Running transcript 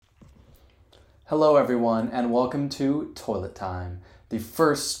Hello, everyone, and welcome to Toilet Time, the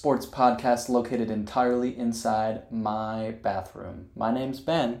first sports podcast located entirely inside my bathroom. My name's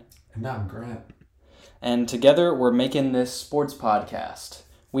Ben. And I'm Grant. And together we're making this sports podcast.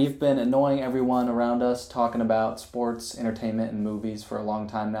 We've been annoying everyone around us talking about sports, entertainment, and movies for a long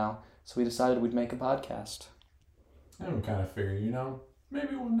time now, so we decided we'd make a podcast. And we kind of figured,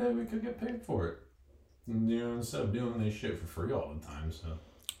 maybe one day we could get paid for it. And, instead of doing this shit for free all the time, so.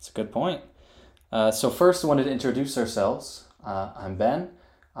 That's a good point. So first, I wanted to introduce ourselves. I'm Ben.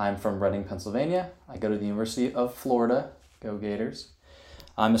 I'm from Reading, Pennsylvania. I go to the University of Florida. Go Gators.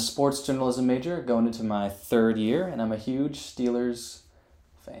 I'm a sports journalism major going into my third year, and I'm a huge Steelers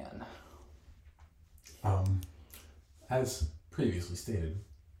fan. As previously stated,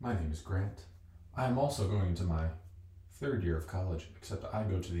 my name is Grant. I am also going into my third year of college, except I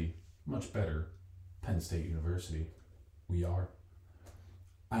go to the much better Penn State University.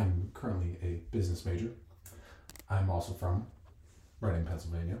 I'm currently a business major. I'm also from Reading,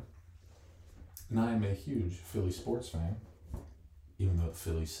 Pennsylvania. And I'm a huge Philly sports fan, even though the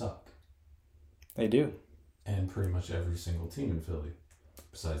Phillies suck. They do. And pretty much every single team in Philly,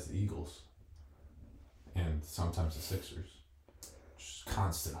 besides the Eagles. And sometimes the Sixers. Just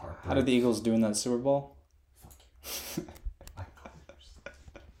constant heartbreak. How did the Eagles do in that Super Bowl? Fuck you.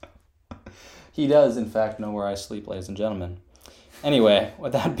 He does, in fact, know where I sleep, ladies and gentlemen. Anyway,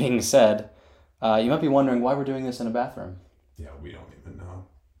 with that being said, you might be wondering why we're doing this in a bathroom. Yeah, we don't even know.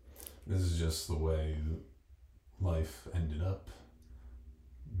 This is just the way life ended up.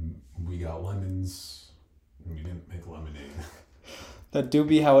 We got lemons, and we didn't make lemonade. That do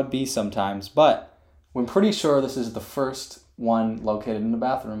be how it be sometimes, but we're pretty sure this is the first one located in the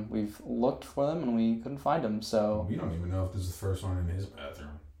bathroom. We've looked for them and we couldn't find them, so... We don't even know if this is the first one in his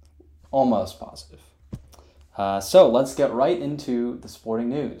bathroom. Almost positive. So let's get right into the sporting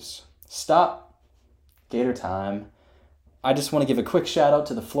news. Stop. Gator time. I just want to give a quick shout out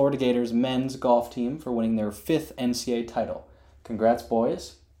to the Florida Gators men's golf team for winning their 5th NCAA title. Congrats,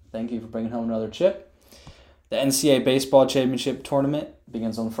 boys. Thank you for bringing home another chip. The NCAA Baseball Championship Tournament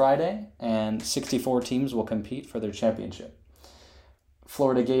begins on Friday, and 64 teams will compete for their championship.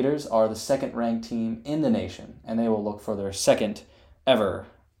 Florida Gators are the second-ranked team in the nation, and they will look for their second ever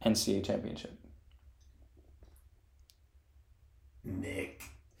NCAA championship. Nick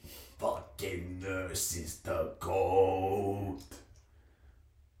fucking Nurse is the GOAT.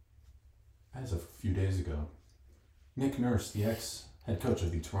 As of a few days ago, Nick Nurse, the ex-head coach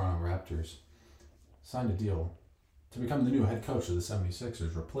of the Toronto Raptors, signed a deal to become the new head coach of the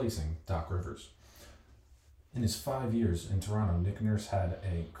 76ers, replacing Doc Rivers. In his 5 years in Toronto, Nick Nurse had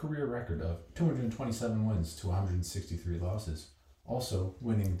a career record of 227 wins to 163 losses, also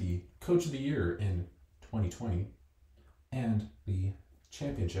winning the Coach of the Year in 2020 and the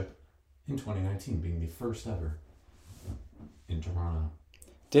championship in 2019, being the first ever in Toronto.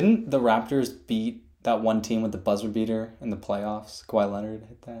 Didn't the Raptors beat that one team with the buzzer beater in the playoffs? Kawhi Leonard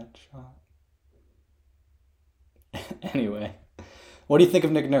hit that shot. Anyway, what do you think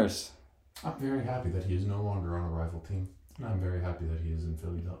of Nick Nurse? I'm very happy that he is no longer on a rival team. And I'm very happy that he is in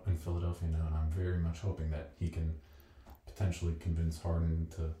Philadelphia now, and I'm very much hoping that he can potentially convince Harden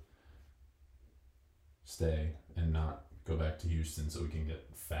to stay and not go back to Houston so we can get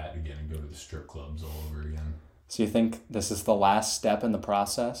fat again and go to the strip clubs all over again. So you think this is the last step in the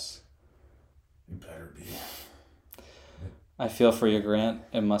process? It better be. I feel for you, Grant.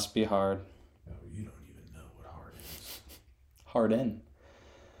 It must be hard. Oh, you don't even know what hard is. Hard in.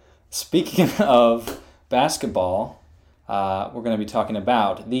 Speaking of basketball, we're going to be talking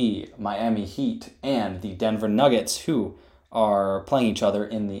about the Miami Heat and the Denver Nuggets, who are playing each other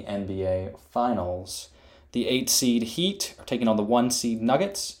in the NBA Finals. The 8-seed Heat are taking on the 1-seed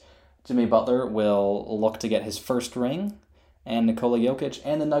Nuggets. Jimmy Butler will look to get his first ring, and Nikola Jokic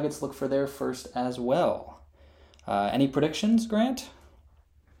and the Nuggets look for their first as well. Any predictions, Grant?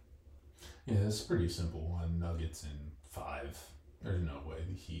 Yeah, it's a pretty simple one. Nuggets in 5. There's no way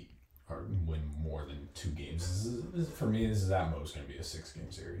the Heat win more than 2 games. For me, this is at most going to be a 6-game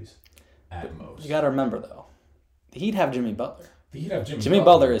series. At most. You got to remember, though, the Heat have Jimmy Butler. The Heat have Jimmy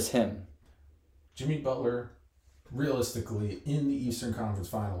Butler is him. Jimmy Butler, realistically, in the Eastern Conference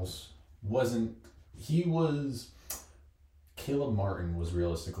Finals, Caleb Martin was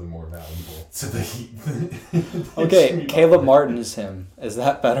realistically more valuable to the Heat. Okay, Caleb Martin is him. Is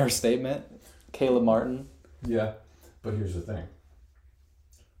that a better statement? Caleb Martin? Yeah, but here's the thing.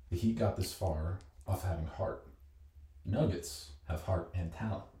 The Heat got this far off having heart. Nuggets have heart and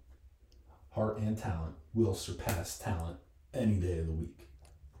talent. Heart and talent will surpass talent any day of the week.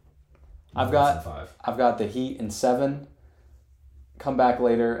 I've got the Heat in 7, come back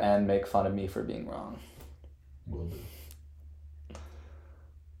later and make fun of me for being wrong. Will do.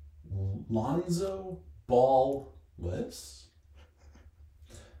 Lonzo Ball lists?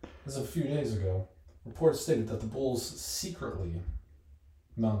 As of a few days ago, reports stated that the Bulls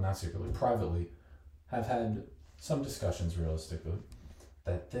privately, have had some discussions realistically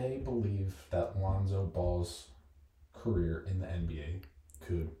that they believe that Lonzo Ball's career in the NBA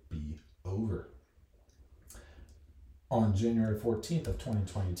could be over. On January 14th of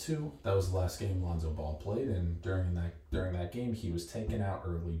 2022, that was the last game Lonzo Ball played, and during that game, he was taken out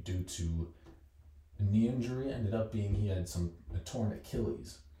early due to a knee injury. Ended up being he had a torn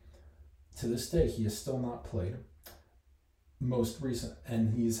Achilles. To this day, he has still not played.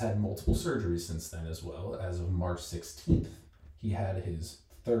 And he's had multiple surgeries since then as well. As of March 16th, he had his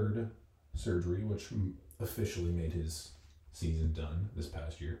third surgery, which officially made his season done this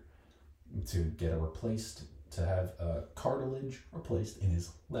past year, to have a cartilage replaced in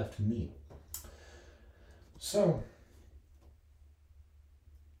his left knee. So,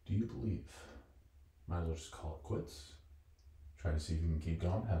 do you believe? Might as well just call it quits. Try to see if you can keep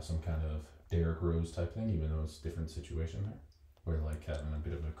going. Have some kind of Derrick Rose type thing, even though it's a different situation there. Where like having a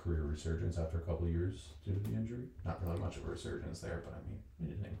bit of a career resurgence after a couple of years due to the injury. Not really much of a resurgence there, but I mean,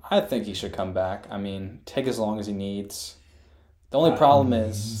 I think he should come back. I mean, take as long as he needs. The only problem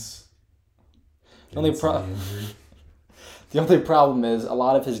is a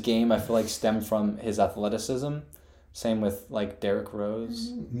lot of his game I feel like stemmed from his athleticism. Same with like Derrick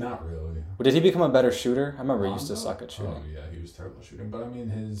Rose. Not really. Did he become a better shooter? I remember he used to suck at shooting. Oh yeah, he was terrible at shooting. But I mean,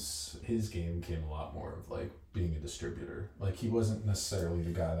 his game came a lot more of like being a distributor. Like he wasn't necessarily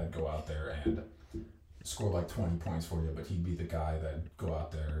the guy that'd go out there and score like 20 points for you, but he'd be the guy that'd go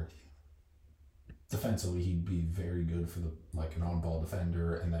out there. Defensively, he'd be very good for an on-ball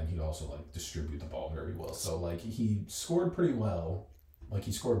defender, and then he'd also like distribute the ball very well. So like he scored pretty well. Like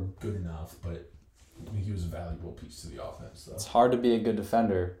he scored good enough, but he was a valuable piece to the offense, though. It's hard to be a good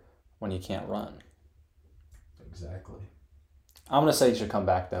defender when you can't run. Exactly. I'm gonna say he should come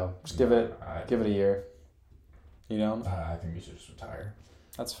back though. Just give it a year. You know. I think he should just retire.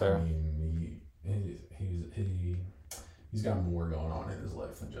 That's fair. I mean, he's got more going on in his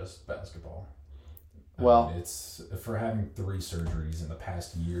life than just basketball. It's for having 3 surgeries in the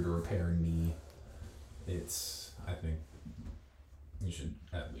past year to repair a knee. I think you should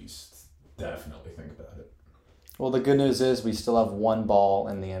at least definitely think about it. Well, the good news is we still have 1 ball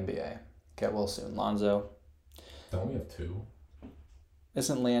in the NBA. Get well soon, Lonzo. Don't we have 2?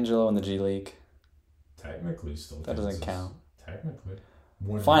 Isn't Leangelo in the G League? Technically, still. That doesn't count. Technically.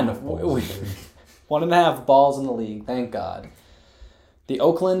 Fine. 1.5 balls in the league. Thank God. The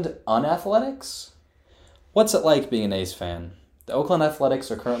Oakland Unathletics? What's it like being an A's fan? The Oakland Athletics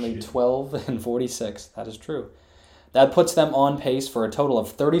are currently 12-46. That is true. That puts them on pace for a total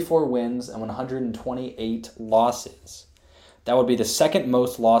of 34 wins and 128 losses. That would be the second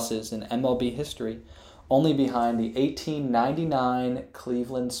most losses in MLB history, only behind the 1899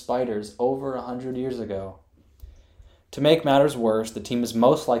 Cleveland Spiders over 100 years ago. To make matters worse, the team is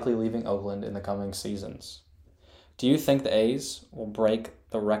most likely leaving Oakland in the coming seasons. Do you think the A's will break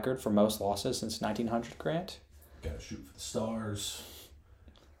the record for most losses since 1900, Grant? Gotta shoot for the stars.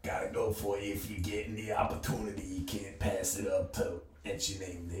 Gotta go for it. If you're getting the opportunity, you can't pass it up to etch your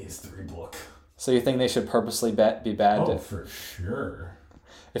name in the history book. So you think they should purposely be bad? Oh, for sure.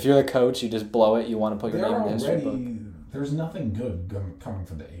 If you're the coach, you just blow it, you want to put your name in the history book. There's nothing good coming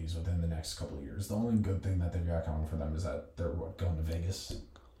from the A's within the next couple of years. The only good thing that they've got coming for them is that they're going to Vegas.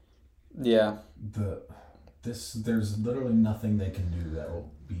 Yeah. There's literally nothing they can do that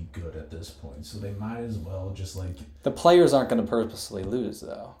will be good at this point. So they might as well just like... The players aren't going to purposely lose,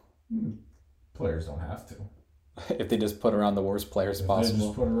 though. Players don't have to. If they just put around the worst players possible. If they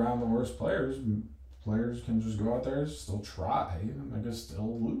just put around the worst players can just go out there and still try and they can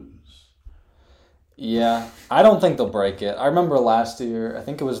still lose. Yeah, I don't think they'll break it. I remember last year, I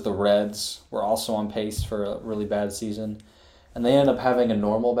think it was the Reds were also on pace for a really bad season. And they ended up having a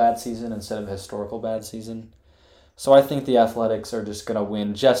normal bad season instead of a historical bad season. So I think the Athletics are just going to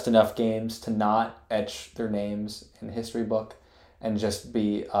win just enough games to not etch their names in the history book and just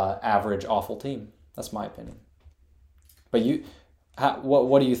be an average, awful team. That's my opinion. But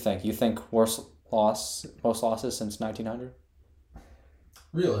what do you think? You think most losses since 1900?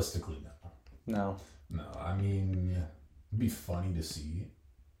 Realistically, no. No. No, I mean, it'd be funny to see,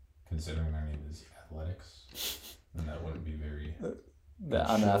 considering their name is Athletics. And that wouldn't be very... The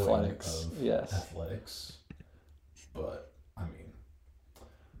Unathletics. Yes. Athletics. But, I mean...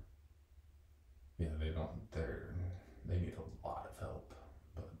 Yeah, they need a lot of help.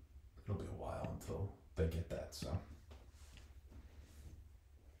 But it'll be a while until they get that, so...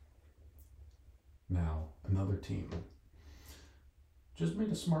 another team. Just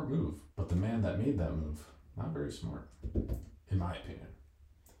made a smart move, but the man that made that move, not very smart, in my opinion.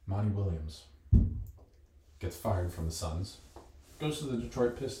 Monty Williams gets fired from the Suns, goes to the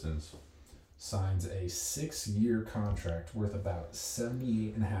Detroit Pistons, signs a 6-year contract worth about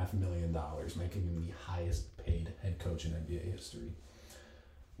 $78.5 million, making him the highest paid head coach in NBA history.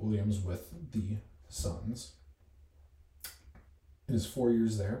 Williams with the Suns. In his 4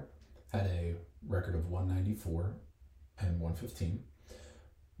 years there, had a record of 194 and 115.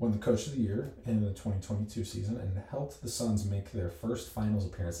 Won the Coach of the Year in the 2022 season and helped the Suns make their first finals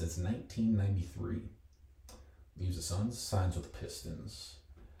appearance since 1993. Leaves the Suns, signs with the Pistons.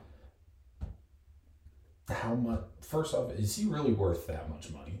 How much? First off, is he really worth that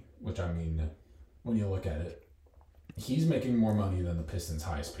much money? Which, I mean, when you look at it, he's making more money than the Pistons'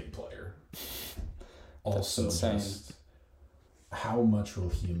 highest paid player. Also, just how much will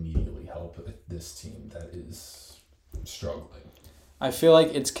he immediately help this team that is struggling? I feel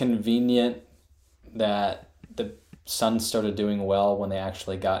like it's convenient that the Suns started doing well when they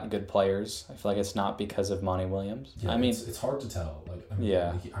actually got good players. I feel like it's not because of Monty Williams. Yeah, I mean, it's hard to tell.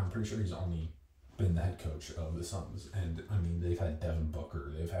 I'm pretty sure he's only been the head coach of the Suns, and I mean they've had Devin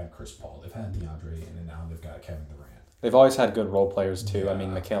Booker, they've had Chris Paul, they've had DeAndre, and now they've got Kevin Durant. They've always had good role players too. Yeah. I mean,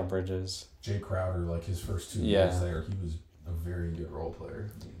 Mikal Bridges, Jay Crowder, like his first 2 years there, he was a very good role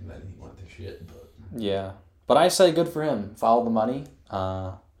player. And then he went to shit, but yeah. But I say good for him. Follow the money.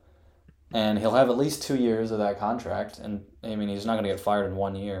 And he'll have at least 2 years of that contract. And, I mean, he's not going to get fired in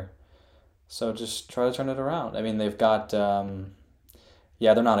 1 year. So just try to turn it around. I mean, they've got... they're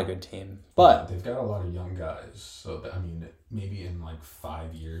not a good team. But... they've got a lot of young guys. So, I mean, maybe in like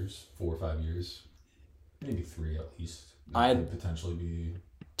 5 years, 4 or 5 years, maybe 3 at least, I'd could potentially be...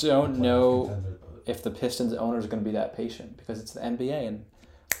 don't know if the Pistons owners are going to be that patient. Because it's the NBA and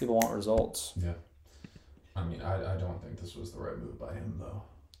people want results. Yeah. I mean, I don't think this was the right move by him, though.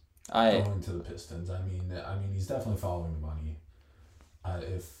 Going to the Pistons. I mean, he's definitely following the money.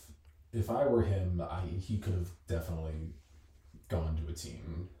 If I were him, he could have definitely gone to a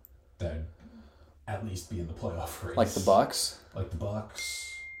team that at least be in the playoff race. Like the Bucks? Like the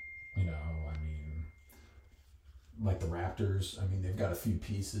Bucks. You know, I mean, like the Raptors. I mean, they've got a few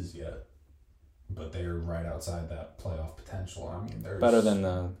pieces yet, but they're right outside that playoff potential. I mean, there's... better than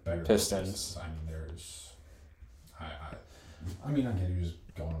the Pistons. I mean, there's... I mean, I get he was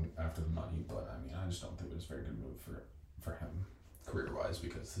going after the money, but I mean, I just don't think it was a very good move for him career-wise,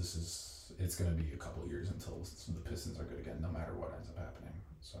 because it's going to be a couple of years until the Pistons are good again, no matter what ends up happening.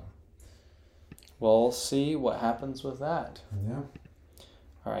 So we'll see what happens with that. Yeah.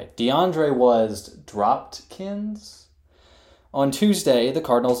 All right. DeAndre was Dropkins. On Tuesday, the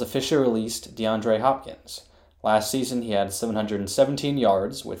Cardinals officially released DeAndre Hopkins. Last season, he had 717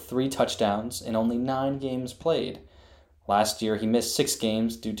 yards with 3 touchdowns in only 9 games played. Last year, he missed 6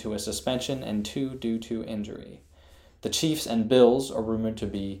 games due to a suspension and 2 due to injury. The Chiefs and Bills are rumored to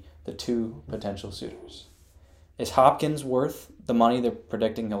be the 2 potential suitors. Is Hopkins worth the money they're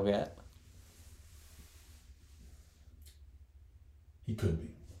predicting he'll get? He could be.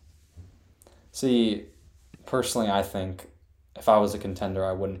 See, personally, I think if I was a contender,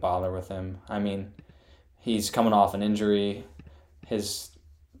 I wouldn't bother with him. I mean, he's coming off an injury. His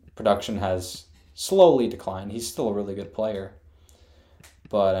production has slowly declined. He's still a really good player.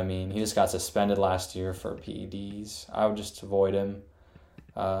 But, I mean, he just got suspended last year for PEDs. I would just avoid him,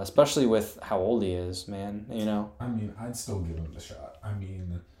 especially with how old he is, man, you know? I mean, I'd still give him the shot. I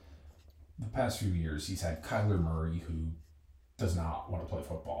mean, the past few years, he's had Kyler Murray, who does not want to play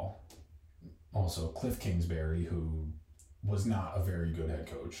football. Also, Cliff Kingsbury, who was not a very good head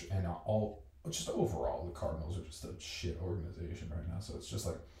coach. And just overall, the Cardinals are just a shit organization right now. So it's just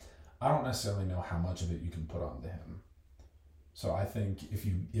like, I don't necessarily know how much of it you can put onto him. So I think if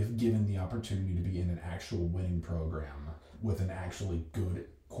given the opportunity to be in an actual winning program with an actually good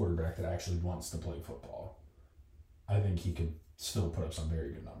quarterback that actually wants to play football, I think he could still put up some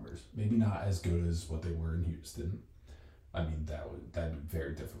very good numbers. Maybe not as good as what they were in Houston. I mean, that'd be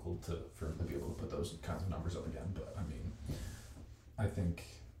very difficult for him to be able to put those kinds of numbers up again. But I mean, I think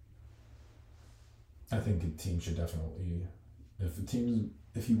a team should definitely,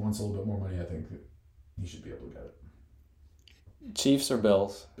 if he wants a little bit more money, I think he should be able to get it. Chiefs or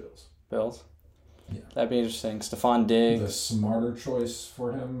Bills? Bills? Yeah. That'd be interesting. Stephon Diggs. The smarter choice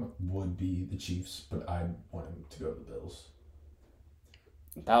for him would be the Chiefs, but I want him to go to the Bills.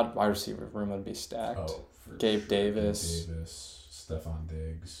 That wide receiver room would be stacked. Oh, for Gabe sure. Davis. Gabe Davis, Stephon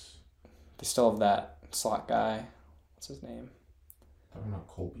Diggs. They still have that slot guy. What's his name? Talking about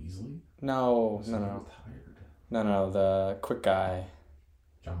Cole Beasley? No. Retired. No, the quick guy.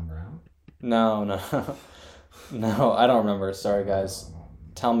 John Brown? No, no. No, I don't remember. Sorry, guys.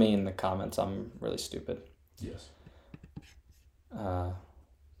 Tell me in the comments. I'm really stupid. Yes. But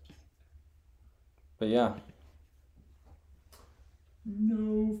yeah.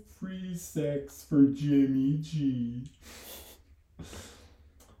 No free sex for Jimmy G.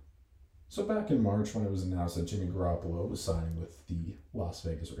 So back in March, when it was announced that Jimmy Garoppolo was signing with the Las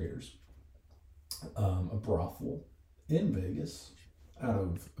Vegas Raiders, a brothel in Vegas, out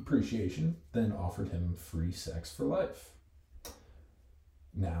of appreciation, then offered him free sex for life.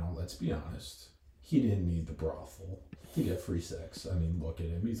 Now, let's be honest, he didn't need the brothel to get free sex. I mean, look at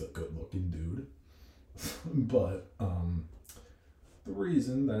him, he's a good-looking dude. But the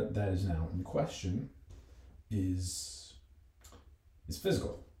reason that is now in question is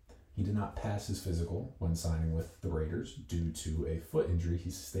physical. He did not pass his physical when signing with the Raiders due to a foot injury he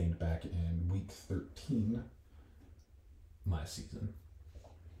sustained back in week 13 last season.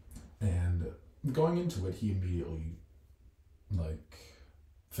 And going into it, he immediately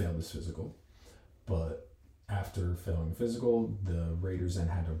failed his physical. But after failing the physical, the Raiders then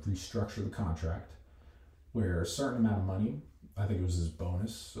had to restructure the contract where a certain amount of money, I think it was his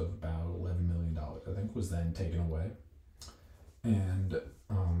bonus of about $11 million, I think, was then taken away. And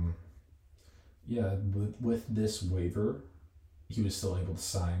with this waiver, he was still able to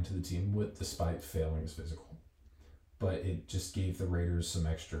sign to the team despite failing his physical. But it just gave the Raiders some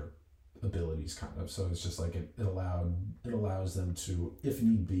extra abilities, kind of. So it's just like it allows them to, if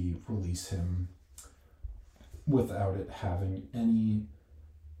need be, release him without it having any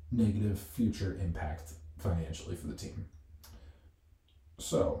negative future impact financially for the team.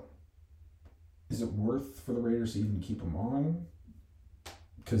 So, is it worth for the Raiders to even keep him on?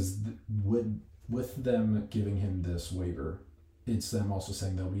 Because with them giving him this waiver, it's them also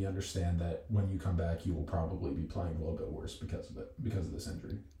saying that we understand that when you come back, you will probably be playing a little bit worse because of this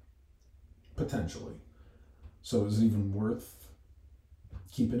injury. Potentially. So is it even worth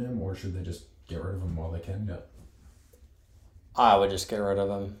keeping him, or should they just get rid of him while they can? Yeah. I would just get rid of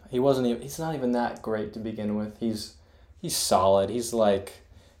him. He's not even that great to begin with. He's solid. He's like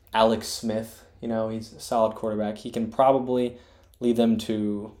Alex Smith, he's a solid quarterback. He can probably lead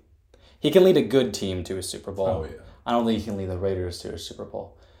a good team to a Super Bowl. Oh, yeah. I don't think he can lead the Raiders to a Super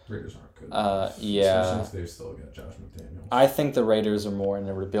Bowl. Raiders aren't good. Yeah. Especially if they've still got Josh McDaniels. I think the Raiders are more in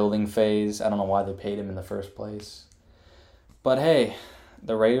a rebuilding phase. I don't know why they paid him in the first place. But hey,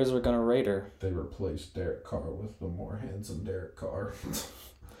 the Raiders were going to Raider. They replaced Derek Carr with the more handsome Derek Carr.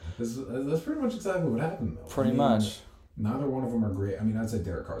 That's pretty much exactly what happened, though. Pretty much. Neither one of them are great. I mean, I'd say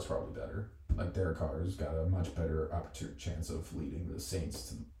Derek Carr's probably better. Like, Derek Carr's got a much better chance of leading the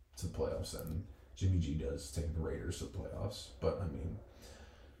Saints to the playoffs than Jimmy G does taking the Raiders to the playoffs. But, I mean,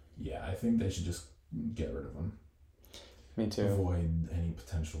 yeah, I think they should just get rid of him. Me too. Avoid any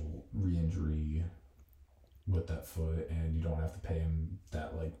potential re-injury with that foot, and you don't have to pay him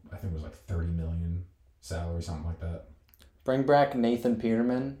that, I think it was $30 million salary, something like that. Bring back Nathan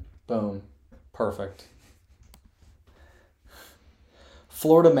Peterman. Boom. Perfect.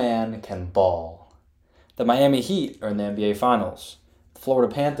 Florida man can ball. The Miami Heat are in the NBA Finals. The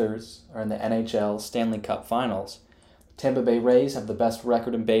Florida Panthers are in the NHL Stanley Cup Finals. The Tampa Bay Rays have the best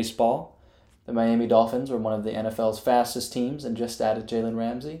record in baseball. The Miami Dolphins are one of the NFL's fastest teams and just added Jalen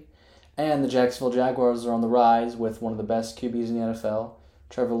Ramsey. And the Jacksonville Jaguars are on the rise with one of the best QBs in the NFL,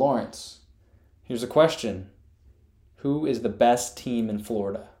 Trevor Lawrence. Here's a question. Who is the best team in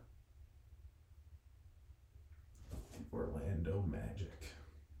Florida? Orlando Magic.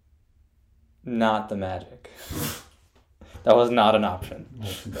 Not the Magic. That was not an option.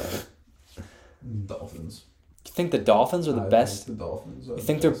 Dolphins. You think the Dolphins are the best? The Dolphins You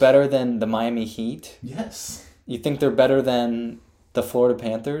think they're better than the Miami Heat? Yes. You think they're better than the Florida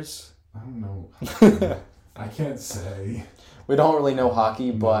Panthers? I don't know. I can't say. We don't really know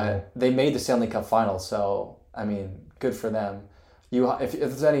hockey, but they made the Stanley Cup Finals, so, I mean, good for them. If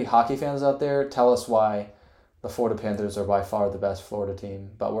there's any hockey fans out there, tell us why the Florida Panthers are by far the best Florida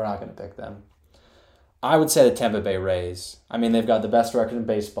team, but we're not going to pick them. I would say the Tampa Bay Rays. I mean, they've got the best record in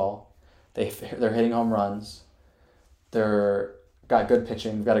baseball. They're hitting home runs. They're got good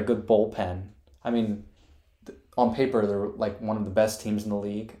pitching. They've got a good bullpen. I mean, on paper, they're one of the best teams in the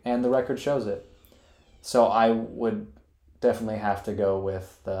league, and the record shows it. So I would definitely have to go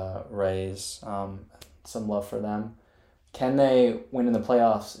with the Rays. Some love for them. Can they win in the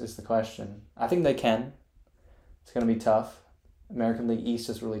playoffs is the question. I think they can. It's going to be tough. American League East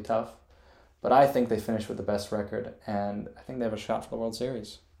is really tough. But I think they finish with the best record, and I think they have a shot for the World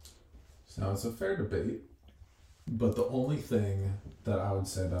Series. So it's a fair debate, but the only thing that I would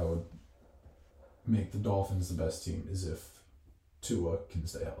say that would make the Dolphins the best team is if Tua can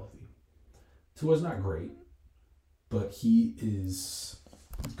stay healthy. Tua's not great, but he is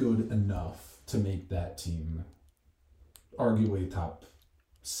good enough to make that team arguably top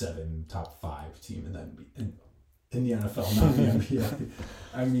 7, top 5 team in the NFL, not the NBA.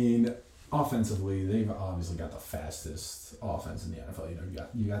 I mean, offensively, they've obviously got the fastest offense in the NFL.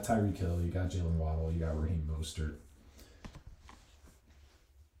 You got Tyreek Hill, you got Jalen Waddle, you got Raheem Mostert,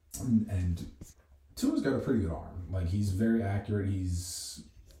 and Tua's got a pretty good arm. Like, he's very accurate. He's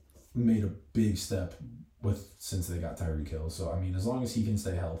made a big step since they got Tyreek Hill. So I mean, as long as he can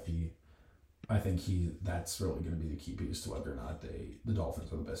stay healthy, I think that's really going to be the key piece to whether or not the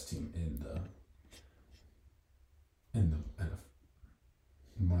Dolphins are the best team in the NFL.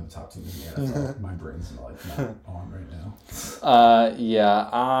 One of the top teams in the NFL. My brain's not on right now. Yeah,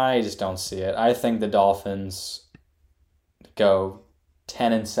 I just don't see it. I think the Dolphins go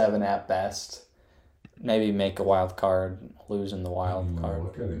 10-7 at best. Maybe make a wild card, lose in the wild card.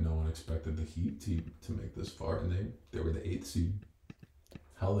 Look at it. No one expected the Heat to make this far, and they were the 8th seed.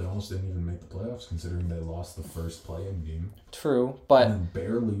 Hell, they almost didn't even make the playoffs, considering they lost the first play-in game. True, but and then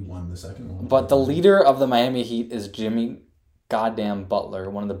barely won the second one. But the leader of the Miami Heat is Jimmy goddamn Butler,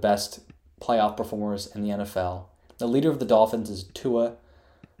 one of the best playoff performers in the NFL. The leader of the Dolphins is Tua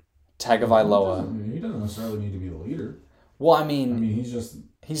Tagovailoa. He doesn't necessarily need to be the leader. Well, I mean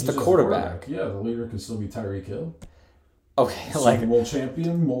he's the quarterback. Yeah, the leader could still be Tyreek Hill. Okay, Super Bowl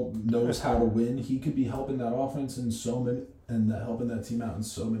champion, knows how to win. He could be helping that offense in so many, and helping that team out in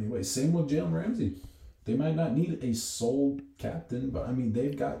so many ways. Same with Jalen Ramsey. They might not need a sole captain, but I mean,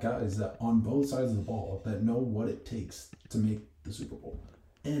 they've got guys that on both sides of the ball that know what it takes to make the Super Bowl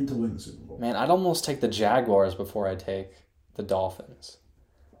and to win the Super Bowl. Man, I'd almost take the Jaguars before I take the Dolphins.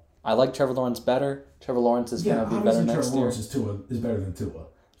 I like Trevor Lawrence better. Trevor Lawrence is going to be better next Trevor year. Lawrence is better than Tua.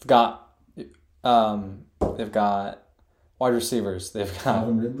 They've got wide receivers. They've got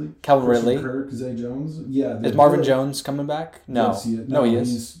Calvin Ridley. Kirk, Zay Jones. Yeah. Is Marvin Jones coming back? No. Yes, no, he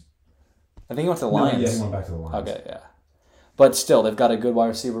is. I think he went to the Lions. Yeah, he went back to the Lions. Okay, yeah. But still, they've got a good wide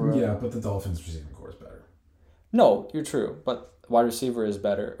receiver room. Yeah, but the Dolphins receiving core is better. No, you're true. But wide receiver is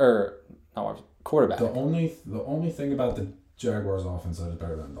better. Quarterback. The only thing about the Jaguars offense that is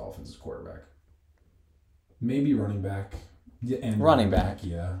better than the Dolphins is quarterback. Maybe running back. Yeah, and running back.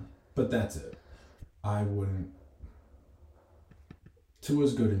 Yeah. But that's it. I wouldn't.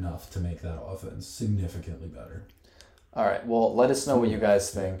 Tua's good enough to make that offense significantly better. All right. Well, let us know what you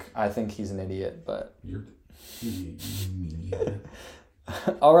guys think. I think he's an idiot, but you're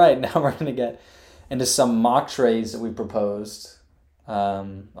all right. Now we're gonna get into some mock trades that we proposed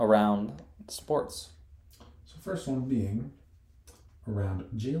around sports. So first one being around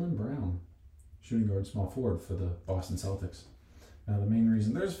Jaylen Brown, shooting guard, small forward for the Boston Celtics. Now the main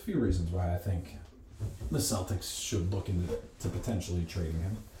reason, there's a few reasons why I think the Celtics should look into potentially trading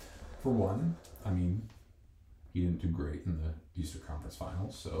him. For one, I mean, he didn't do great in the Eastern Conference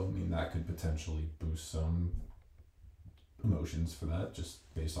Finals, so I mean that could potentially boost some emotions for that,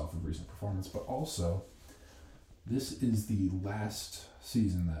 just based off of recent performance. But also, this is the last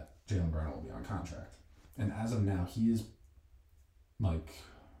season that Jaylen Brown will be on contract, and as of now, he is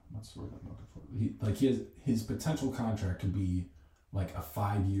what's the word I'm looking for? He has his potential contract could be like a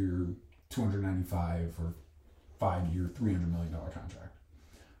 5-year, $295 or 5-year, $300 million contract,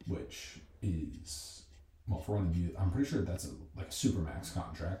 which is, well, for one of you, I'm pretty sure that's a supermax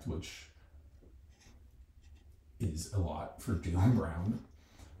contract, which is a lot for Jaylen Brown.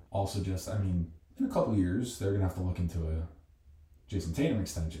 Also, just, I mean, in a couple years, they're going to have to look into a Jason Tatum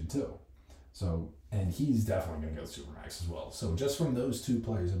extension, too. So, and he's definitely going to go supermax as well. So, just from those two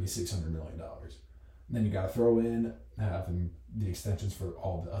players, it'll be $600 million. And then you got to throw in having the extensions for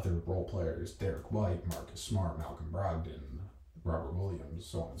all the other role players, Derek White, Marcus Smart, Malcolm Brogdon, Robert Williams,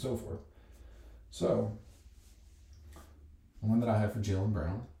 so on and so forth. So, the one that I have for Jaylen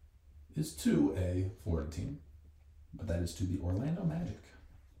Brown is to a Florida team, but that is to the Orlando Magic.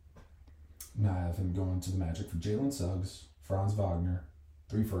 Now I have him going to the Magic for Jalen Suggs, Franz Wagner,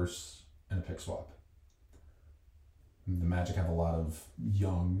 3 firsts, and a pick swap. The Magic have a lot of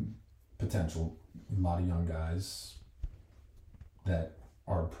young potential, a lot of young guys that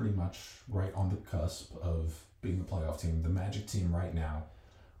are pretty much right on the cusp of being the playoff team. The Magic team right now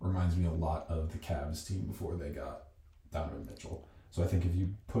reminds me a lot of the Cavs team before they got Donovan Mitchell. So I think if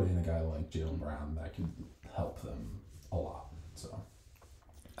you put in a guy like Jaylen Brown, that could help them a lot. So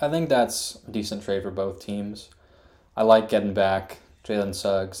I think that's a decent trade for both teams. I like getting back Jalen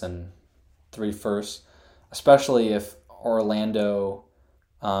Suggs and 3 firsts, especially if Orlando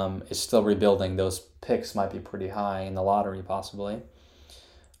is still rebuilding. Those picks might be pretty high in the lottery, possibly.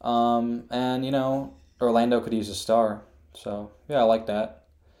 And, Orlando could use a star. So, yeah, I like that.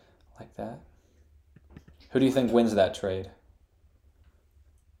 Who do you think wins that trade?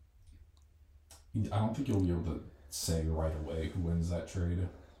 I don't think you'll be able to say right away who wins that trade.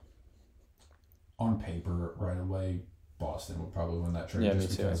 On paper, right away, Boston would probably win that trade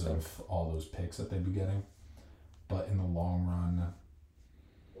just because of all those picks that they'd be getting. But in the long run,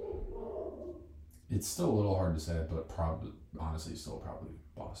 it's still a little hard to say, but honestly, still probably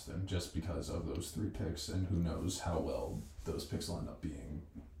Boston, just because of those 3 picks, and who knows how well those picks will end up being.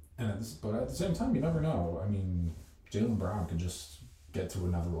 But at the same time, you never know. I mean, Jaylen Brown could just get to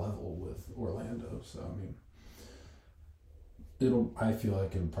another level with Orlando. So I mean, I feel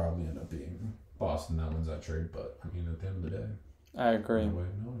like it'll probably end up being Boston that wins that trade. But I mean, at the end of the day, I agree.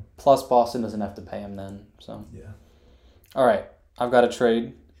 Plus, Boston doesn't have to pay him then. So yeah. All right, I've got a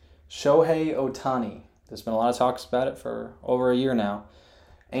trade. Shohei Ohtani. There's been a lot of talks about it for over a year now.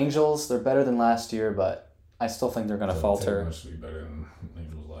 Angels, they're better than last year, but I still think they're going to falter. Much better than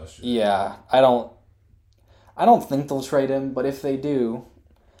Angels last year. Yeah, I don't think they'll trade him, but if they do,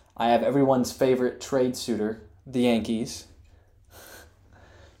 I have everyone's favorite trade suitor, the Yankees.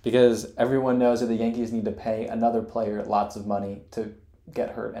 Because everyone knows that the Yankees need to pay another player lots of money to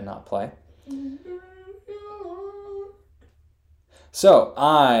get hurt and not play. So,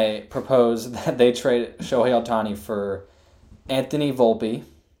 I propose that they trade Shohei Ohtani for Anthony Volpe,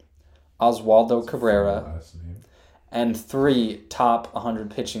 Oswaldo Cabrera, and 3 top 100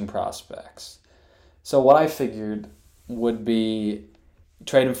 pitching prospects. So what I figured would be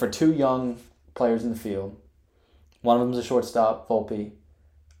trade him for 2 young players in the field. One of them's a shortstop, Volpe,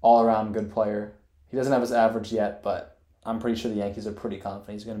 all-around good player. He doesn't have his average yet, but I'm pretty sure the Yankees are pretty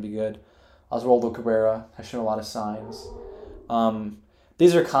confident he's going to be good. Oswaldo Cabrera has shown a lot of signs.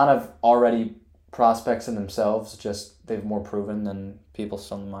 These are kind of already prospects in themselves, just they've more proven than people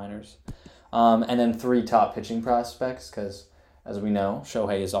still in the minors. And then 3 top pitching prospects, because as we know,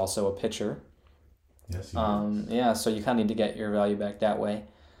 Shohei is also a pitcher. Yes, he is. Yeah, so you kind of need to get your value back that way.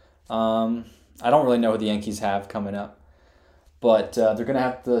 I don't really know who the Yankees have coming up, but they're going to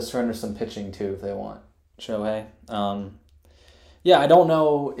have to surrender some pitching too if they want Shohei. Yeah, I don't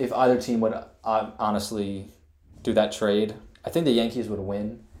know if either team would honestly do that trade. I think the Yankees would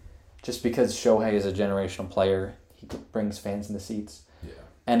win just because Shohei is a generational player. He brings fans in the seats. Yeah.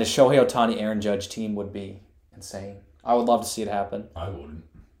 And a Shohei Ohtani, Aaron Judge team would be insane. I would love to see it happen. I wouldn't.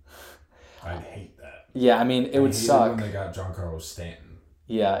 I'd hate that. Yeah, I mean, it would suck. When they got Giancarlo Stanton.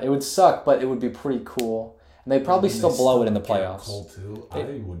 Yeah, it would suck, but it would be pretty cool. And they'd probably still blow it in the playoffs. Cole too. I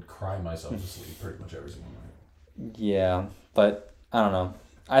would cry myself to sleep pretty much every single night. Yeah, but I don't know.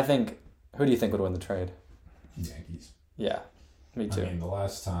 Who do you think would win the trade? Yankees. Yeah, me too. I mean, the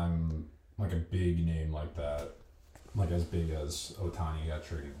last time like a big name like that, like as big as Ohtani got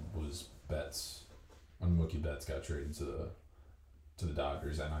traded, was Betts. When Mookie Betts got traded to the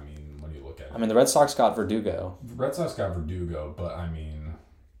Dodgers, and I mean, when you look at it, I mean, the Red Sox got Verdugo. The Red Sox got Verdugo, but I mean,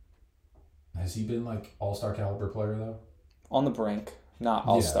 has he been like all-star caliber player though? On the brink, not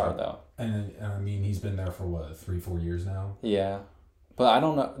all-star though. And I mean, he's been there for what, 3-4 years now. Yeah, but I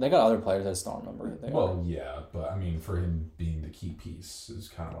don't know. They got other players I just don't remember who they are. Yeah, but I mean, for him being the key piece is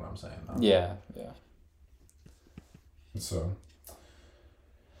kind of what I'm saying. Though. Yeah. So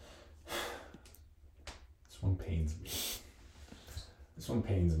this one pains me. This one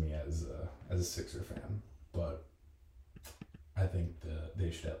pains me as a Sixer fan, but I think that they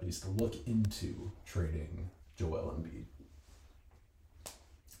should at least look into trading Joel Embiid.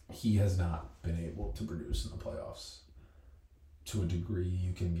 He has not been able to produce in the playoffs. To a degree,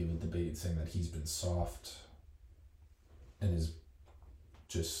 you can give a debate saying that he's been soft and is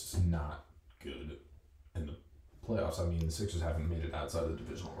just not good in the playoffs. I mean, the Sixers haven't made it outside of the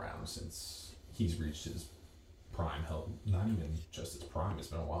divisional round since he's reached his prime. Hell, not even just his prime. It's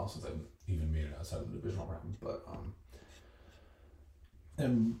been a while since I've even made it outside of the divisional round. But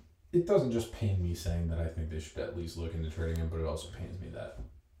and it doesn't just pain me saying that I think they should at least look into trading him, but it also pains me that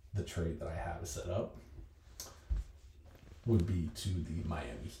the trade that I have set up would be to the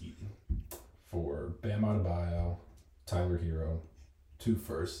Miami Heat for Bam Adebayo, Tyler Hero, 2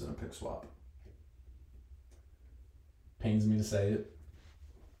 firsts, and a pick swap. Pains me to say it,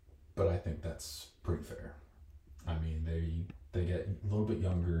 but I think that's pretty fair. I mean, they get a little bit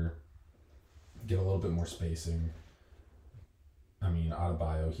younger, get a little bit more spacing. I mean,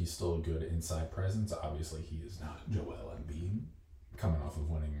 Adebayo, he's still a good inside presence. Obviously, he is not Joel Embiid, coming off of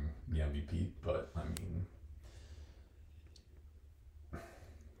winning the MVP, but I mean,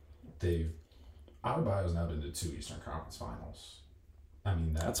 Adebayo's now been to 2 Eastern Conference Finals. I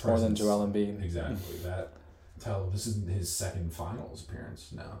mean, that's more than Joel Embiid. Exactly. This is his second finals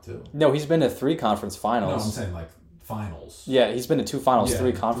appearance now too. No, he's been to 3 conference finals. No, I'm saying like finals. Yeah, he's been to 2 finals,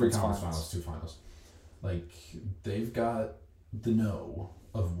 3 conference finals. 2 finals. Like, they've got the know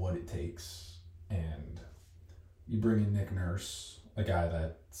of what it takes, and you bring in Nick Nurse, a guy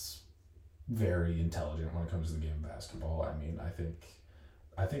that's very intelligent when it comes to the game of basketball. I mean, I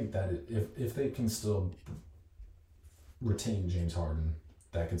think that if they can still retain James Harden,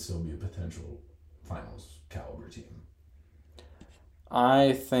 that could still be a potential finals caliber team.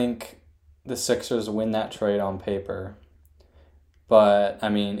 I think the Sixers win that trade on paper. But, I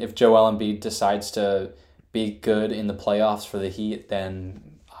mean, if Joel Embiid decides to be good in the playoffs for the Heat,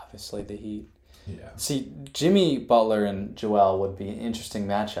 then obviously the Heat. Yeah. See, Jimmy Butler and Joel would be an interesting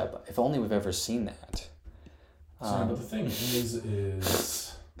matchup, if only we've ever seen that. But the thing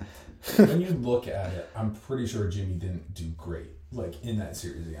is when you look at it, I'm pretty sure Jimmy didn't do great, like, in that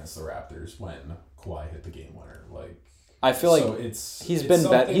series against the Raptors when Kawhi hit the game winner. Like, I feel like he's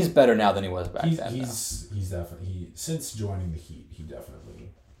better now than he was back then. He's definitely since joining the Heat, he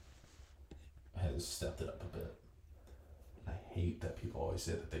definitely has stepped it up a bit. I hate that people always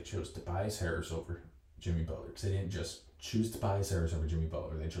say that they chose Tobias Harris over Jimmy Butler, because they didn't just choose Tobias Harris over Jimmy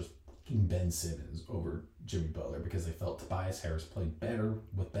Butler. They chose Ben Simmons over Jimmy Butler because they felt Tobias Harris played better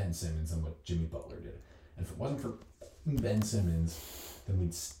with Ben Simmons than what Jimmy Butler did. And if it wasn't for Ben Simmons, then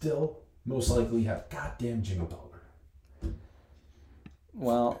we'd still most likely have goddamn Jimmy Butler.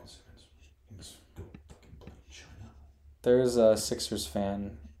 Well, there's a Sixers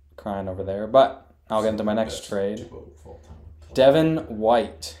fan crying over there, but I'll get into my next trade. Devin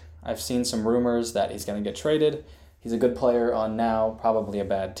White. I've seen some rumors that he's going to get traded. He's a good player on now, probably a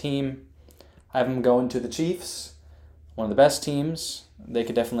bad team. I have him going to the Chiefs, one of the best teams. They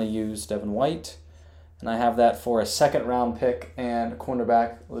could definitely use Devin White. And I have that for a second-round pick and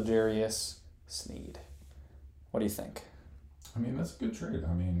cornerback L'Jarius Sneed. What do you think? I mean, that's a good trade.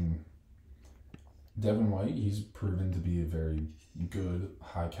 I mean, Devin White, he's proven to be a very good,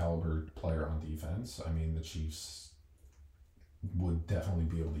 high-caliber player on defense. I mean, the Chiefs would definitely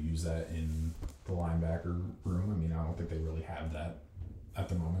be able to use that in the linebacker room. I mean, I don't think they really have that at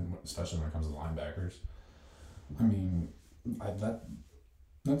the moment, especially when it comes to linebackers. I mean,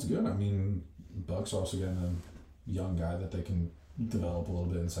 that's good. I mean, Bucks also getting a young guy that they can develop a little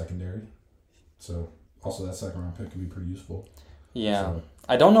bit in secondary. So, also that second-round pick could be pretty useful. Yeah. So,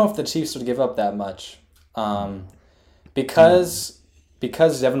 I don't know if the Chiefs would give up that much. Because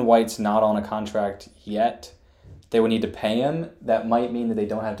Devin White's not on a contract yet, they would need to pay him. That might mean that they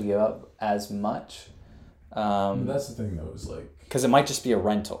don't have to give up as much. That's the thing, though, is like... Because it might just be a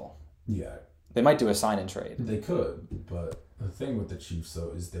rental. Yeah. They might do a sign and trade. They could, but the thing with the Chiefs,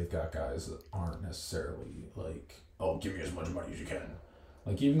 though, is they've got guys that aren't necessarily like, oh, give me as much money as you can.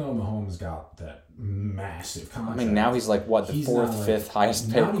 Like, even though Mahomes got that massive contract. I mean, now he's like, what, the fourth, fifth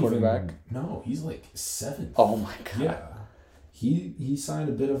highest paid quarterback? No, he's like seventh. Oh, my God. Yeah. He signed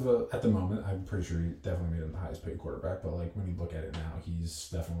a bit of a, at the moment, I'm pretty sure he definitely made him the highest paid quarterback, but like when you look at it now, he's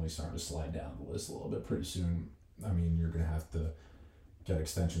definitely starting to slide down the list a little bit pretty soon. I mean, you're going to have to get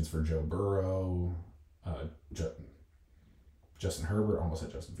extensions for Joe Burrow, Justin Herbert, almost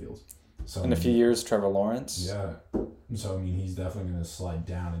at Justin Fields. So in a few years, Trevor Lawrence. Yeah. So, I mean, he's definitely going to slide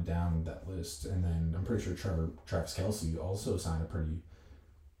down and down that list. And then I'm pretty sure Travis Kelce also signed a pretty,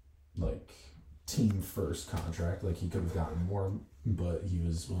 like, team-first contract. Like, he could have gotten more, but he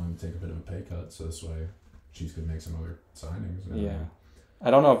was willing to take a bit of a pay cut. So this way, Chiefs could make some other signings. Yeah.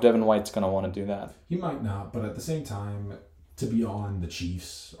 I don't know if Devin White's going to want to do that. He might not, but at the same time, to be on the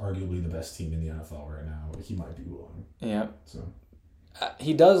Chiefs, arguably the best team in the NFL right now, he might be willing. Yeah. So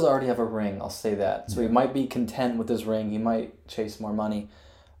he does already have a ring, I'll say that. So he might be content with his ring. He might chase more money.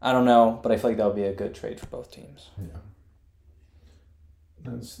 I don't know, but I feel like that would be a good trade for both teams. Yeah.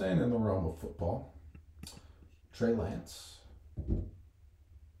 And staying in the realm of football, Trey Lance.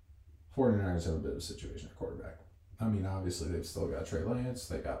 49ers have a bit of a situation at quarterback. I mean, obviously, they've still got Trey Lance,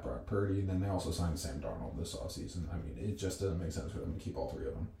 they got Brock Purdy, and then they also signed Sam Darnold this offseason. I mean, it just doesn't make sense for them to keep all three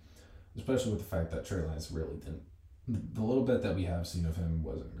of them, especially with the fact that Trey Lance really didn't. The little bit that we have seen of him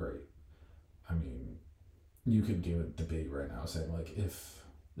wasn't great. I mean, you could give a debate right now saying, like, if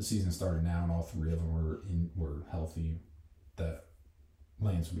the season started now and all three of them were healthy, that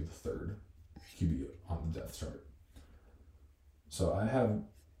Lance would be the third QB on the depth chart. So I have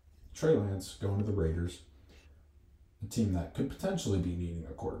Trey Lance going to the Raiders, a team that could potentially be needing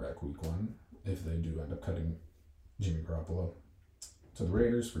a quarterback week one if they do end up cutting Jimmy Garoppolo, to the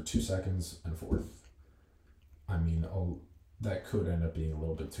Raiders for 2 seconds and fourth. I mean, that could end up being a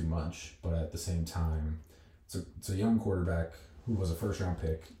little bit too much, but at the same time, it's a young quarterback who was a first-round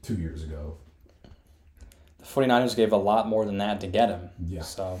pick 2 years ago. The 49ers gave a lot more than that to get him. Yeah.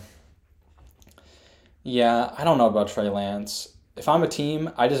 So, yeah, I don't know about Trey Lance. if I'm a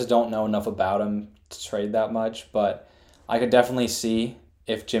team, I just don't know enough about him to trade that much, but I could definitely see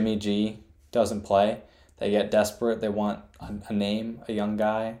if Jimmy G doesn't play, they get desperate. They want a name, a young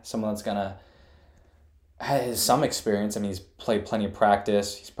guy, someone that's gonna has some experience. I mean, he's played plenty of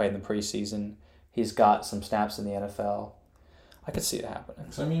practice. He's played in the preseason. He's got some snaps in the NFL. I could see it happening.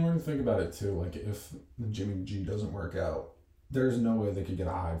 So, I mean, when you think about it, too, like, if Jimmy G doesn't work out, there's no way they could get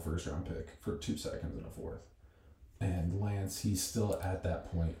a high first-round pick for 2 seconds and a fourth. And Lance, he's still at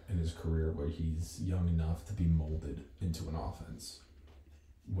that point in his career where he's young enough to be molded into an offense.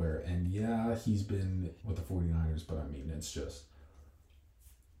 He's been with the 49ers, but, I mean, it's just...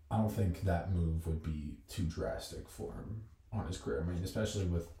 I don't think that move would be too drastic for him on his career. I mean, especially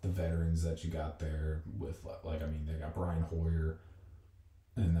with the veterans that you got there with, they got Brian Hoyer,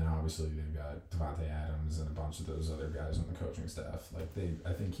 and then obviously they've got Devontae Adams and a bunch of those other guys on the coaching staff. I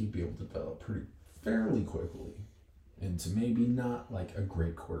think he'd be able to develop fairly quickly into maybe not like a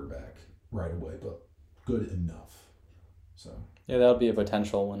great quarterback right away, but good enough. So yeah, that would be a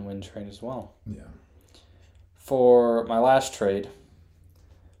potential win-win trade as well. Yeah. For my last trade,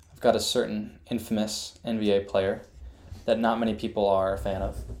 I've got a certain infamous NBA player that not many people are a fan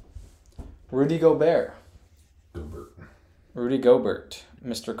of. Rudy Gobert. Rudy Gobert,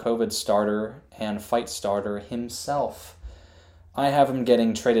 Mr. COVID starter and fight starter himself. I have him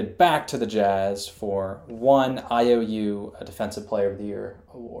getting traded back to the Jazz for one IOU, a Defensive Player of the Year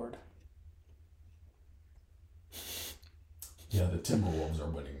award. Yeah, the Timberwolves are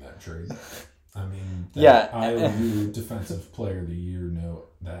winning that trade. I mean, yeah, IOU Defensive Player of the Year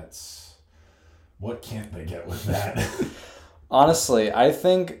note, that's... What can't they get with that? Honestly, I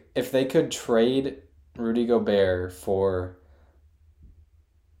think if they could trade Rudy Gobert for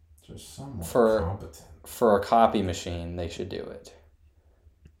competent. For a copy machine, they should do it.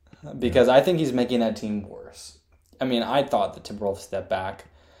 Because I think he's making that team worse. I mean, I thought the Timberwolves stepped back.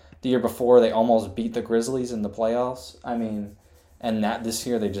 The year before, they almost beat the Grizzlies in the playoffs. I mean, and this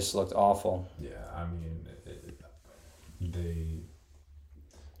year they just looked awful. Yeah, I mean,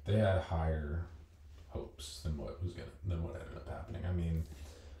 they had higher hopes than what ended up happening. I mean,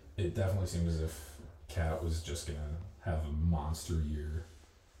 it definitely seemed as if Cat was just gonna have a monster year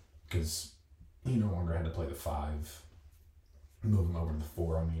because he no longer had to play the 5, move him over to the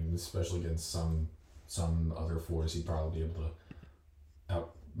 4. I mean, especially against some other 4s, he'd probably be able to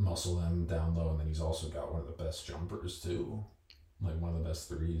out muscle them down low, and then he's also got one of the best jumpers too, like one of the best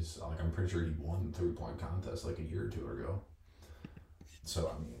threes. Like I'm pretty sure he won the 3-point contest like a year or 2 ago.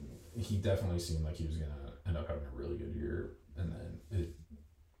 So I mean, he definitely seemed like he was gonna end up having a really good year, and then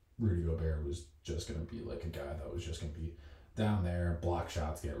Rudy Gobert was just gonna be like a guy that was just gonna be down there, block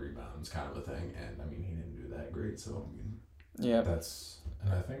shots, get rebounds, kind of a thing. And I mean, he didn't do that great. So I mean, yeah,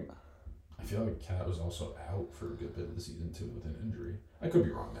 I feel like Cat was also out for a good bit of the season too with an injury. I could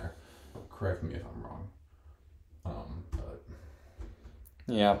be wrong there. Correct me if I'm wrong. But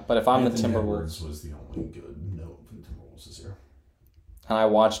yeah, but if I'm Anthony the Timberwolves, Edwards was the only good note for the Timberwolves this year. And I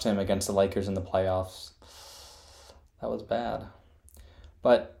watched him against the Lakers in the playoffs. That was bad.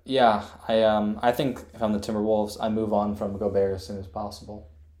 But yeah, I think if I'm the Timberwolves, I move on from Gobert as soon as possible.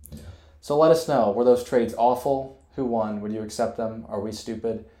 Yeah. So let us know, were those trades awful? Who won? Would you accept them? Are we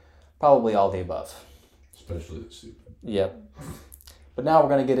stupid? Probably all the above. Especially the stupid. Yep. But now we're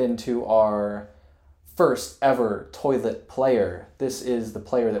going to get into our first ever toilet player. This is the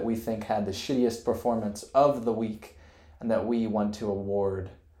player that we think had the shittiest performance of the week and that we want to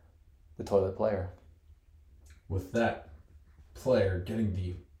award the toilet player. With that player getting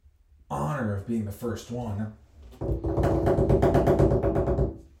the honor of being the first one. That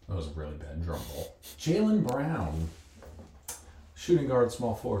was a really bad drum roll. Jaylen Brown, shooting guard,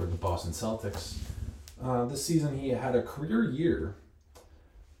 small forward of the Boston Celtics. This season he had a career year,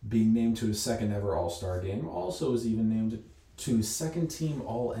 being named to his second ever All-Star game. Also was even named to his second team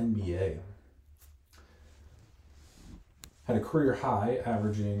All-NBA. Had a career high,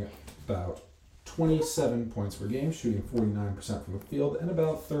 averaging about 27 points per game, shooting 49% from the field and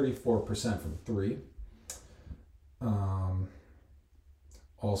about 34% from three.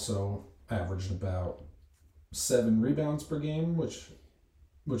 Also averaged about 7 rebounds per game, which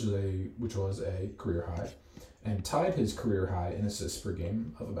was a career high, and tied his career high in assists per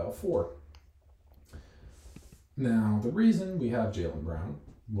game of about 4. Now, the reason we have Jaylen Brown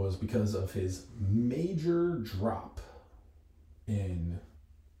was because of his major drop in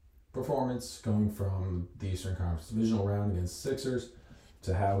performance going from the Eastern Conference Divisional Round against the Sixers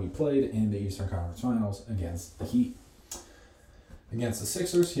to how he played in the Eastern Conference Finals against the Heat. Against the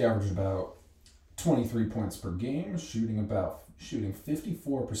Sixers, he averaged about 23 points per game, shooting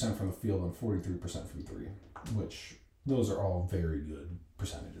 54% from the field and 43% from three, which Those are all very good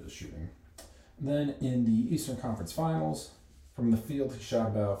percentages shooting. Then in the Eastern Conference Finals, from the field, he shot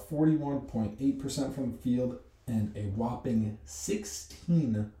about 41.8% from the field and a whopping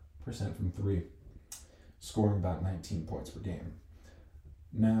 16% from three, scoring about 19 points per game.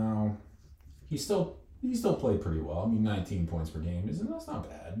 Now, he still played pretty well. I mean, 19 points per game that's not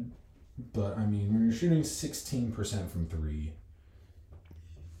bad. But I mean, when you're shooting 16% from three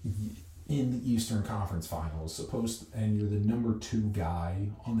in the Eastern Conference Finals, and you're the number 2 guy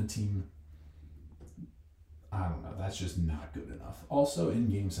on the team, I don't know. That's just not good enough. Also, in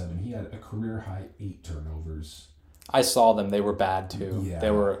Game 7, he had a career-high 8 turnovers. I saw them. They were bad, too. Yeah. They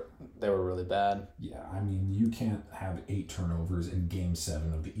were really bad. Yeah, I mean, you can't have 8 turnovers in Game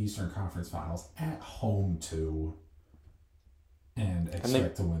 7 of the Eastern Conference Finals at home, too, and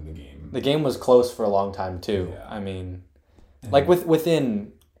expect to win the game. The game was close for a long time, too. Yeah. I mean,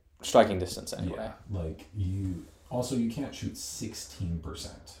 within striking distance, anyway. Yeah, you can't shoot 16%.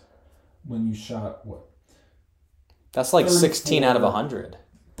 When you shot, what? That's like 16 out of 100.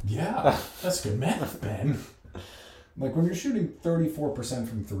 Yeah, that's good math, Ben. Like when you're shooting 34%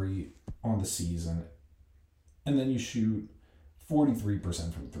 from three on the season, and then you shoot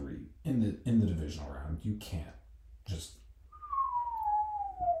 43% from three in the divisional round, you can't just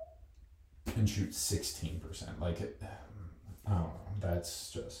and shoot 16%. Like I don't know. That's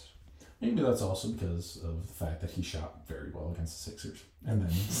just maybe that's also because of the fact that he shot very well against the Sixers, and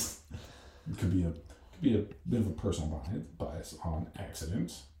then it could be a bit of a personal bias on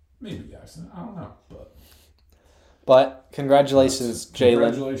accident. Maybe accident. I don't know, But congratulations,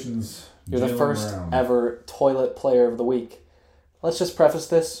 Jalen. Congratulations, You're the Jaylen first Brown. ever toilet player of the week. Let's just preface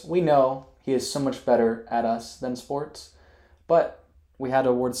this. We know he is so much better at us than sports, but we had to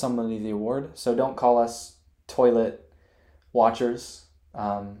award somebody the award, so don't call us toilet watchers.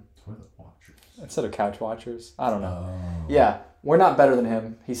 Toilet watchers. Instead of couch watchers. I don't know. Oh. Yeah, we're not better than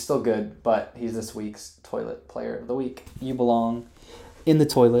him. He's still good, but he's this week's toilet player of the week. You belong in the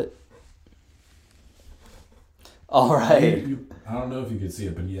toilet. All right. I don't know if you could see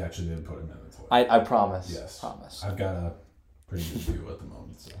it, but he actually did put him in the toilet. I promise. Yes. Promise. I've got a pretty good view at the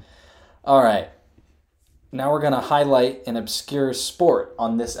moment. So. All right. Now we're going to highlight an obscure sport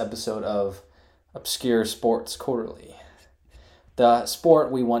on this episode of Obscure Sports Quarterly. The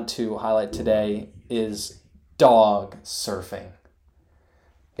sport we want to highlight today is dog surfing.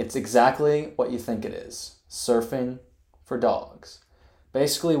 It's exactly what you think it is. Surfing for dogs.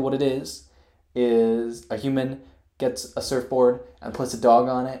 Basically what it is a human gets a surfboard and puts a dog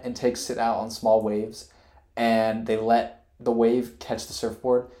on it and takes it out on small waves, and they let the wave catch the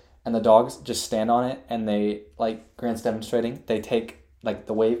surfboard, and the dogs just stand on it, and they, like Grant's demonstrating, they take like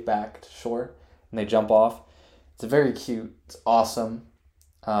the wave back to shore and they jump off. It's very cute. It's awesome.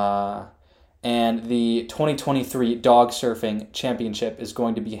 And the 2023 Dog Surfing Championship is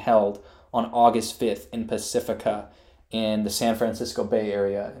going to be held on August 5th in Pacifica in the San Francisco Bay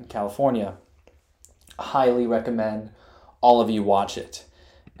Area in California. Highly recommend all of you watch it.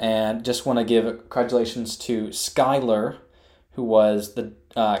 And just want to give congratulations to Skylar, who was the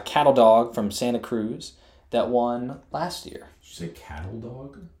cattle dog from Santa Cruz that won last year. Did you say cattle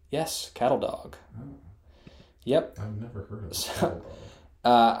dog? Yes, cattle dog. Oh. Yep. I've never heard of a cattle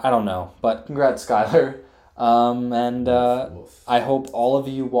dog. I don't know, but congrats, Skylar. I hope all of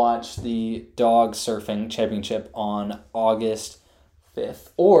you watch the Dog Surfing Championship on August 5th,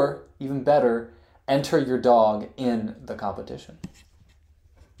 or even better, enter your dog in the competition.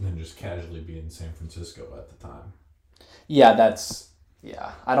 And then just casually be in San Francisco at the time. Yeah,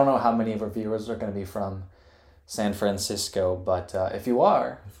 I don't know how many of our viewers are going to be from San Francisco, but if you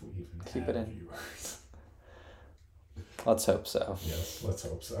are, If we even keep have it in. viewers. Let's hope so. Yes, let's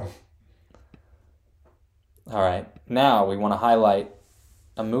hope so. All right, now we want to highlight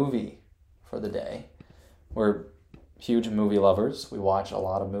a movie for the day. We're huge movie lovers. We watch a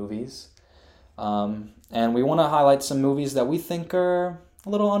lot of movies. And we want to highlight some movies that we think are a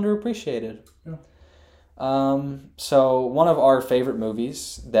little underappreciated. Yeah. So one of our favorite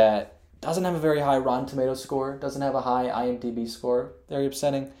movies that doesn't have a very high Rotten Tomatoes score, doesn't have a high IMDb score, very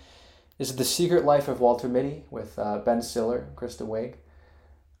upsetting, is The Secret Life of Walter Mitty with Ben Stiller and Kristen Wiig.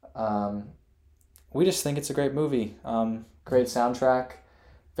 We just think it's a great movie. Great soundtrack,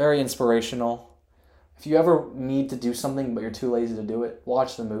 very inspirational. If you ever need to do something but you're too lazy to do it,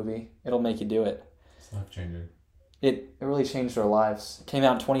 watch the movie. It'll make you do it. It's life changing. It really changed our lives. It came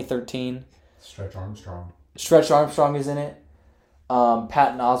out in 2013. Stretch Armstrong. Stretch Armstrong is in it.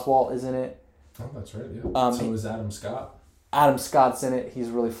 Patton Oswalt is in it. Oh, that's right, yeah. So is Adam Scott. Adam Scott's in it. He's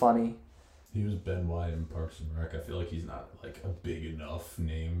really funny. He was Ben White in Parks and Rec. I feel like he's not like a big enough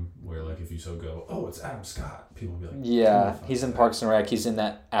name where like if you so go, oh, it's Adam Scott, people will be like, yeah, he's in Parks and Rec. He's in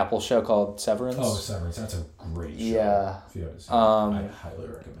that Apple show called Severance. Oh, Severance. That's a great show. Yeah. If you haven't seen it, I highly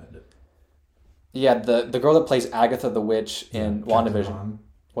recommend it. Yeah, the girl that plays Agatha the Witch in WandaVision.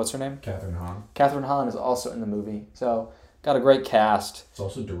 What's her name? Catherine Hahn. Catherine Hahn is also in the movie. So got a great cast. It's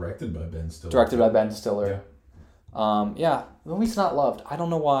also directed by Ben Stiller. Directed by Ben Stiller. Yeah. The movie's not loved. I don't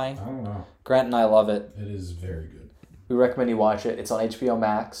know why. I don't know. Grant and I love it. It is very good. We recommend you watch it. It's on HBO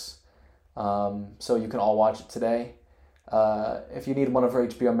Max. So you can all watch it today. If you need one of our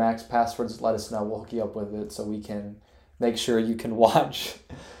HBO Max passwords, let us know. We'll hook you up with it so we can make sure you can watch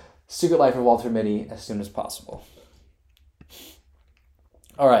Secret Life of Walter Mitty as soon as possible.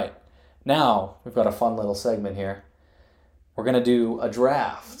 All right. Now, we've got a fun little segment here. We're going to do a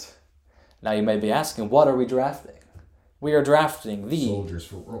draft. Now, you may be asking, what are we drafting? We are drafting the... Soldiers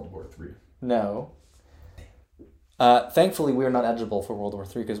for World War III. No. Thankfully, we are not eligible for World War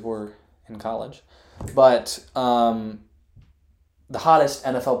III because we're in college. But the hottest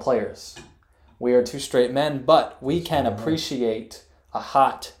NFL players. We are two straight men, but we can appreciate a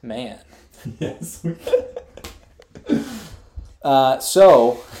hot man. Yes, we can.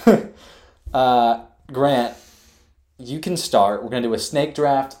 Grant, you can start. We're going to do a snake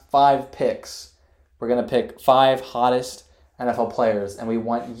draft, 5 picks. We're going to pick 5 hottest NFL players, and we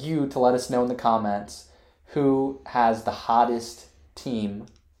want you to let us know in the comments who has the hottest team.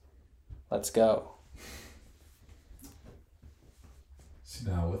 Let's go. See,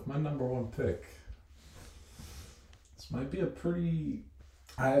 now, with my number 1 pick, this might be a pretty...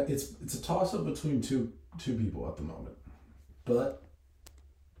 It's a toss-up between two people at the moment. But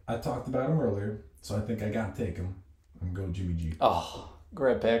I talked about him earlier, so I think I got to take him. I'm going to go Jimmy G. Oh,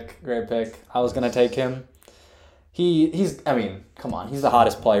 great pick. I was going to take him. He's come on. He's the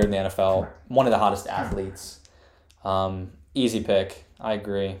hottest player in the NFL. One of the hottest athletes. Easy pick. I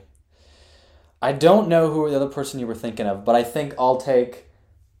agree. I don't know who the other person you were thinking of, but I think I'll take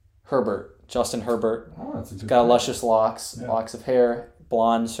Herbert. Justin Herbert. Oh, that's a good got pick. Luscious locks of hair,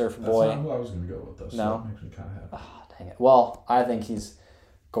 blonde surfer boy. That's not who I was going to go with, though. So No? that makes me kind of happy. Oh, dang it. Well, I think he's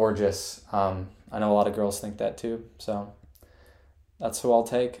gorgeous. I know a lot of girls think that too, so that's who I'll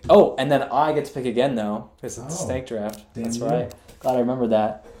take. Oh, and then I get to pick again, though, because it's a snake draft. That's right. Glad I remembered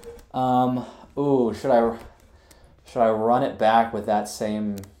that. Should I run it back with that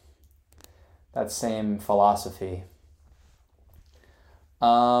same philosophy?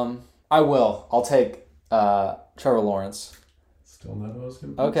 I will. I'll take Trevor Lawrence. Still not who I was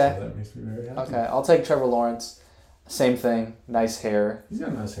going to pick, Okay. so that makes me very happy. Okay, I'll take Trevor Lawrence. Same thing. Nice hair. He's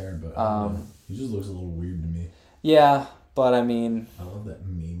got nice hair, but he just looks a little weird to me. Yeah, but I mean... I love that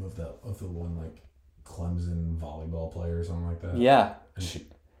meme of the one, like, Clemson volleyball player or something like that. Yeah. And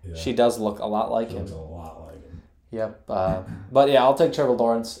She does look a lot like she him. looks a lot like him. Yep. But yeah, I'll take Trevor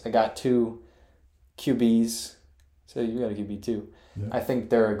Lawrence. I got 2 QBs. So you got a QB too. Yeah. I think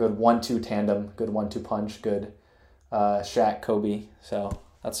they're a good 1-2 tandem, good 1-2 punch, good Shaq, Kobe. So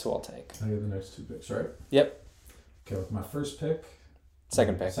that's who I'll take. I get the next 2 picks, right? Yep. Okay, with my first pick.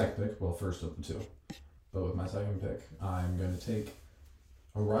 Second pick. Well, first of the 2. But with my second pick, I'm going to take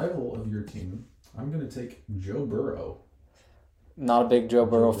a rival of your team. I'm going to take Joe Burrow. Not a big Joe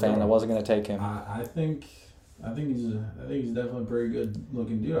Burrow fan. I wasn't going to take him. I think he's definitely a pretty good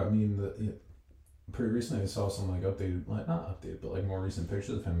looking dude. I mean, pretty recently I saw some not updated, but like more recent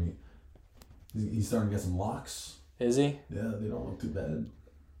pictures of him. He's starting to get some locks. Is he? Yeah, they don't look too bad.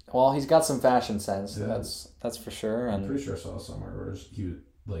 Well, he's got some fashion sense. Yeah. That's for sure. And I'm pretty sure I saw somewhere where he was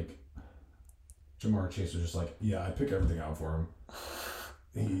like, Jamar Chase was just like, yeah, I pick everything out for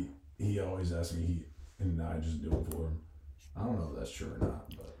him. He always asks me, and I just do it for him. I don't know if that's true or not,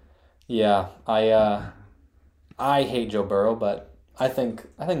 but yeah, I hate Joe Burrow, but I think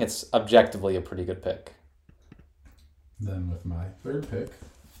it's objectively a pretty good pick. Then with my third pick,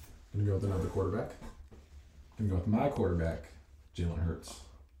 I'm gonna go with another quarterback. I'm gonna go with my quarterback, Jalen Hurts.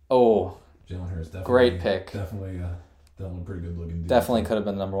 Oh, Jalen Hurts, definitely great pick. Definitely pretty good looking dude. Definitely could have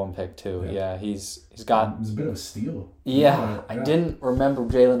been the number 1 pick too. Yeah, he's got. It was a bit of a steal. Yeah, I didn't remember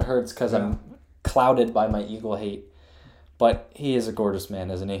Jalen Hurts because I'm clouded by my Eagle hate, but he is a gorgeous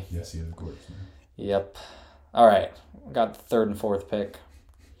man, isn't he? Yes, he is a gorgeous man. Yep. All right, got the 3rd and 4th pick.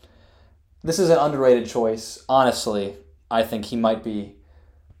 This is an underrated choice. Honestly, I think he might be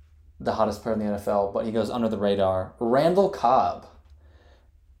the hottest player in the NFL, but he goes under the radar. Randall Cobb.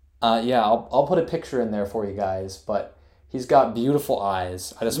 I'll put a picture in there for you guys, but he's got beautiful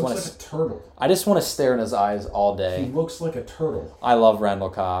eyes. He looks like a turtle. I just want to stare in his eyes all day. He looks like a turtle. I love Randall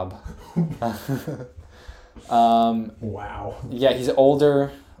Cobb. Wow. Yeah, he's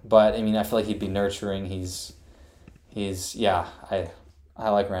older, But I mean, I feel like he'd be nurturing. He's yeah. I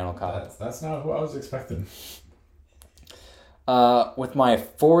like Randall Cobb. That's not who I was expecting. With my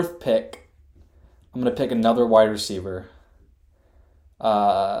fourth pick, I'm gonna pick another wide receiver.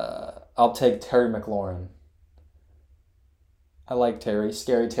 I'll take Terry McLaurin. I like Terry,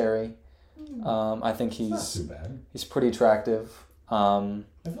 scary Terry. I think he's not too bad. He's pretty attractive. I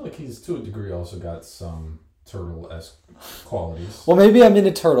feel like he's to a degree also got some turtle-esque qualities. Well, maybe I'm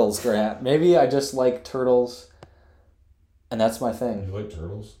into turtles, Grant. Maybe I just like turtles, and that's my thing. You like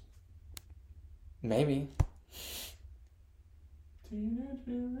turtles? Maybe.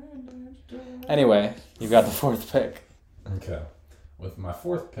 Anyway, you got the fourth pick. Okay. With my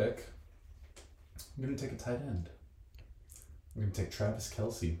fourth pick, I'm going to take a tight end. I'm going to take Travis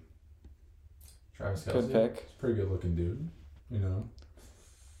Kelce. Travis Kelce. Good pick. He's a pretty good looking dude, you know.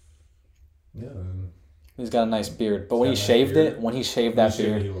 Yeah. He's got a nice beard, but when he shaved that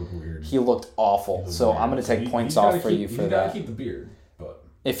beard, he looked weird. He looked awful. So I'm going to take points off for you for that. You got to keep the beard, but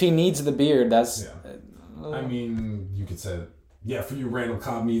if he needs the beard, that's. Yeah. I mean, you could say, yeah, for you, Randall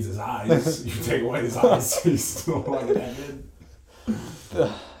Cobb needs his eyes. You take away his eyes, he's still like that good.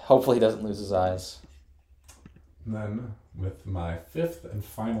 Hopefully, he doesn't lose his eyes. And then, with my fifth and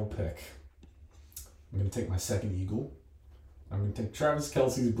final pick, I'm going to take my second Eagle. I'm going to take Travis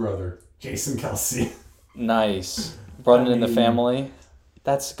Kelce's brother, Jason Kelce. Nice. Brought it in the family.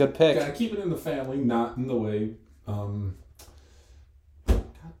 That's a good pick. Gotta keep it in the family, not in the way. God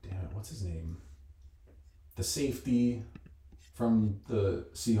damn it, what's his name? The safety from the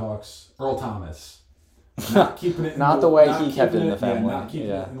Seahawks, Earl Thomas. Not keeping it in not the way he kept it in the family. Yeah, not keeping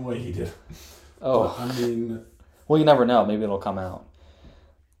it in the way he did. Oh. But, I mean... Well, you never know. Maybe it'll come out.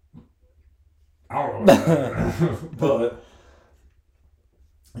 I don't know. But...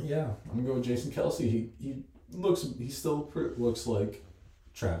 Yeah, I'm gonna go with Jason Kelce. He still looks like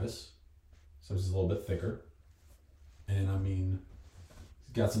Travis, so he's a little bit thicker, and I mean,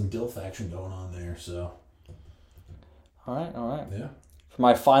 he's got some DILF action going on there. So, all right. Yeah. For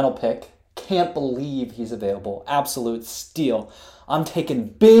my final pick, can't believe he's available. Absolute steal. I'm taking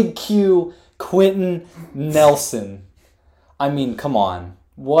Big Q, Quentin Nelson. I mean, come on.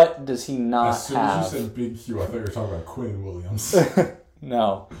 What does he not have? As soon as you said Big Q, I thought you were talking about Quinn Williams.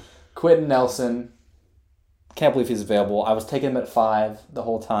 No. Quentin Nelson. Can't believe he's available. I was taking him at 5 the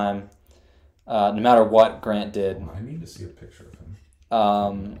whole time. No matter what Grant did. I need to see a picture of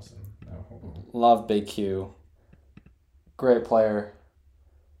him. Love Big Q. Great player.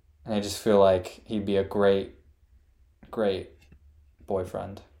 And I just feel like he'd be a great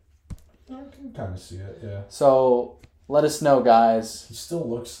boyfriend. I can kind of see it, yeah. So, let us know, guys. He still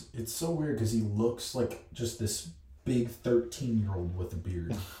looks... It's so weird because he looks like just this big 13-year-old with a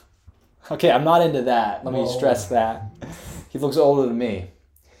beard. Okay, I'm not into that. Let me stress that. He looks older than me.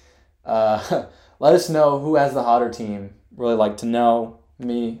 Let us know who has the hotter team. Really like to know,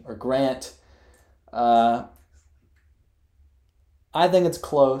 me or Grant. I think it's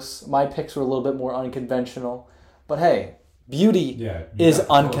close. My picks were a little bit more unconventional. But hey, beauty is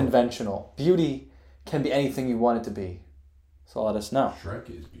unconventional. Beauty can be anything you want it to be. So let us know. Shrek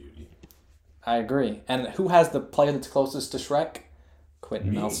is beauty. I agree. And who has the player that's closest to Shrek?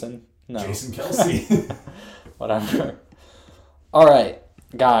 Quentin Nelson? No. Jason Kelce. Whatever. All right,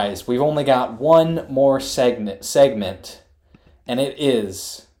 guys. We've only got one more segment, and it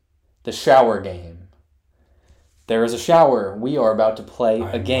is the shower game. There is a shower. We are about to play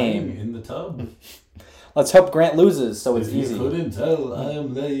a game. Laying in the tub. Let's hope Grant loses, so it's if easy. If you couldn't tell, I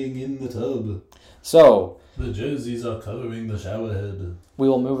am laying in the tub. So... the jerseys are covering the shower head. We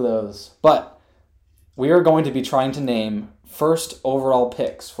will move those. But we are going to be trying to name first overall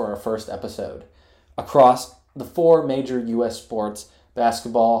picks for our first episode across the 4 major U.S. sports: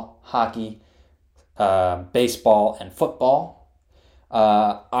 basketball, hockey, baseball, and football.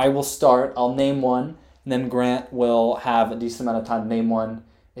 I will start. I'll name one, and then Grant will have a decent amount of time to name one.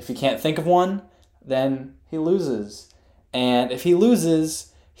 If he can't think of one, then he loses. And if he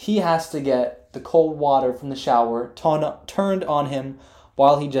loses, he has to get the cold water from the shower turned on him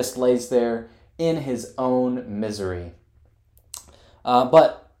while he just lays there in his own misery.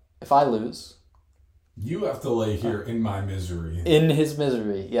 But if I lose... you have to lay here in my misery. In his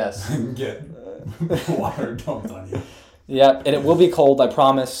misery, yes. And get water dumped on you. Yep, and it will be cold, I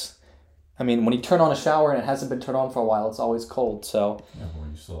promise. I mean, when you turn on a shower and it hasn't been turned on for a while, it's always cold, so... yeah, well,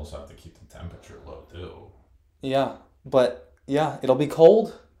 you still also have to keep the temperature low, too. Yeah, but, yeah, it'll be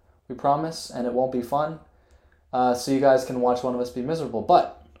cold, we promise, and it won't be fun. So you guys can watch one of us be miserable.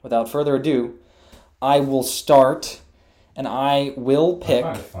 But, without further ado, I will start, and I will pick...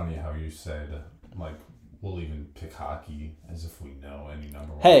 I find it funny how you said, like, we'll even pick hockey as if we know any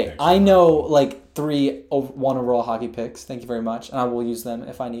number one. Hey, picks I in know hockey. like 1 overall hockey picks. Thank you very much. And I will use them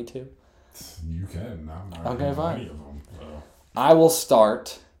if I need to. You can. I'm not Okay, gonna know fine. any of them. So. I will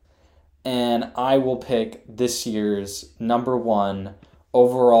start, and I will pick this year's number 1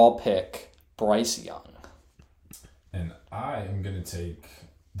 overall pick, Bryce Young. And I am going to take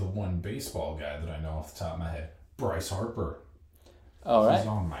the one baseball guy that I know off the top of my head, Bryce Harper. All right. He's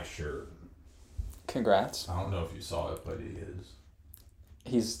on my shirt. Congrats. I don't know if you saw it, but he is.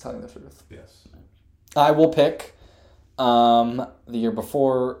 He's telling the truth. Yes. I will pick the year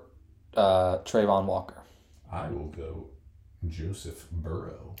before Trayvon Walker. I will go Joseph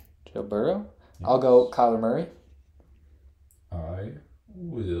Burrow. Joe Burrow. Yes. I'll go Kyler Murray. I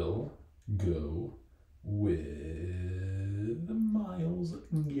will go with Myles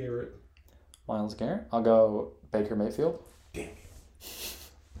Garrett. Myles Garrett. I'll go Baker Mayfield. Damn it.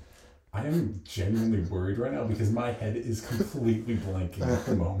 I am genuinely worried right now because my head is completely blanking at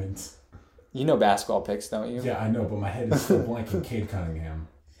the moment. You know basketball picks, don't you? Yeah, I know, but my head is still blanking. Cade Cunningham.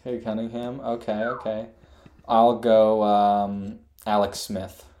 Cade Cunningham. Okay. I'll go Alex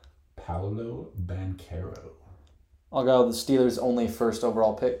Smith. Paolo Banchero. I'll go the Steelers' only first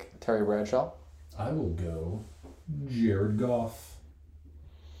overall pick, Terry Bradshaw. I will go Jared Goff.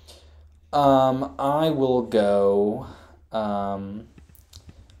 I will go,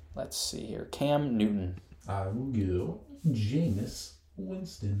 let's see here, Cam Newton. I will go Jameis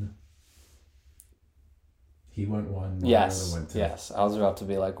Winston. He went one. Yes, Went 2. yes. I was about to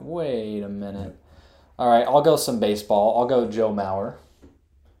be like, wait a minute. All right, I'll go some baseball. I'll go Joe Mauer.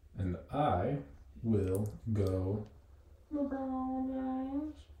 And I will go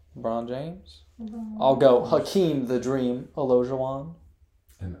LeBron James. I'll go Hakeem the Dream Olajuwon.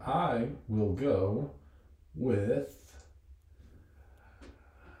 And I will go with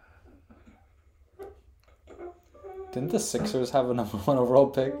Didn't the Sixers have a number 1 overall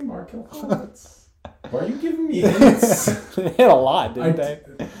pick? Markel Fultz. Why are you giving me hints? They hit a lot, didn't they?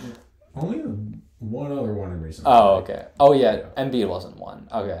 Only one other one in recent. Oh, okay. Oh, yeah. Embiid wasn't one.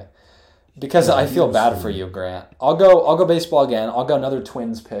 Okay. Because Yeah, I he feel was bad two. for you, Grant. I'll go baseball again. I'll go another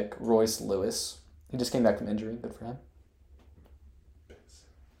Twins pick, Royce Lewis. He just came back from injury. Good for him.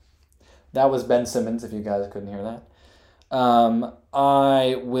 That was Ben Simmons, if you guys couldn't hear that.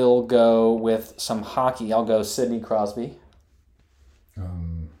 I will go with some hockey. I'll go Sidney Crosby.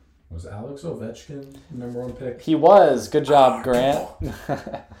 Was Alex Ovechkin the number 1 pick? He was. Good job, Grant.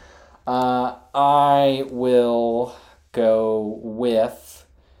 I will go with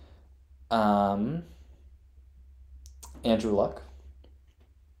Andrew Luck.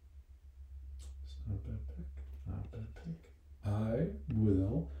 Not a bad pick. I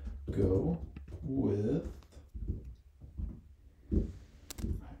will go with. I'm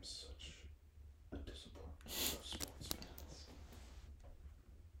such a disappointment of sports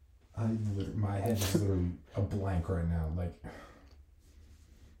fans. My head is literally a blank right now. Like.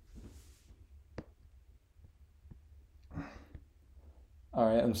 All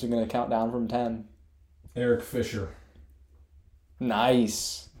right, I'm just going to count down from 10. Eric Fisher.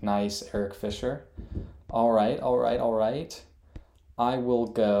 Nice, Eric Fisher. All right. I will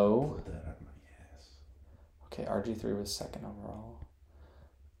go. Put that out of my ass. Okay, RG3 was 2nd overall.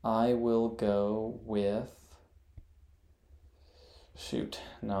 I will go with. Shoot,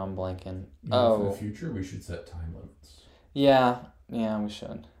 no, I'm blanking. For the future, we should set time limits. Yeah, we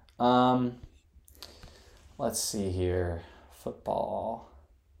should. Let's see here. Football.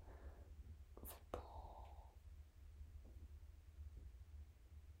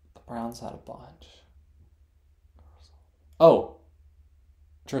 The Browns had a bunch. Oh,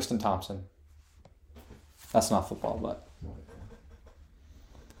 Tristan Thompson. That's not football, but.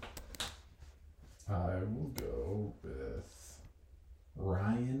 I will go with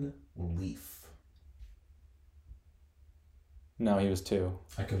Ryan Leaf. No, he was 2.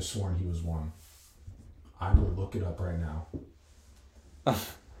 I could have sworn he was 1. I will look it up right now.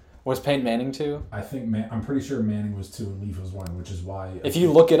 Was Peyton Manning 2? I think I'm pretty sure Manning was 2 and Leaf was 1, which is why. If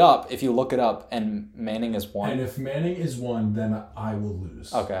you look it up, and Manning is 1. And if Manning is 1, then I will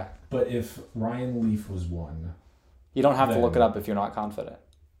lose. Okay. But if Ryan Leaf was 1, You don't have to then- look it up if you're not confident.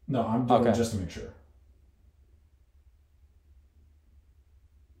 no, I'm doing Okay. it just to make sure.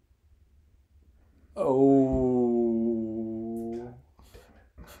 Oh.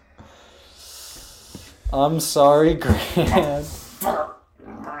 I'm sorry, Grant.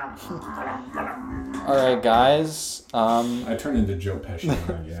 Alright, guys. I turn into Joe Pesci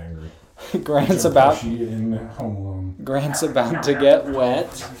when I get angry. Grant's Joe about Pesci in Home Alone. to get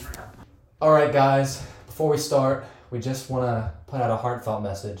wet. Alright, guys. Before we start, we just want to put out a heartfelt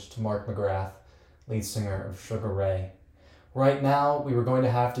message to Mark McGrath, lead singer of Sugar Ray. Right now, we were going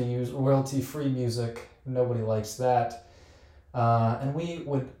to have to use royalty-free music. Nobody likes that. And we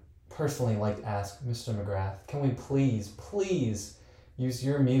would personally like to ask Mr. McGrath, can we please use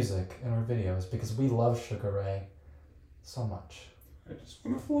your music in our videos, because we love Sugar Ray so much. I just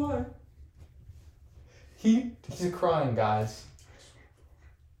want to fly. He's crying, guys.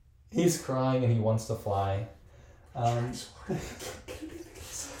 He's crying and he wants to fly. And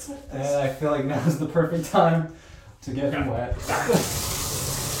I feel like now is the perfect time to get wet.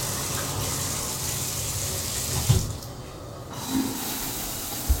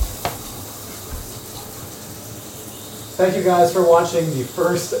 Thank you guys for watching the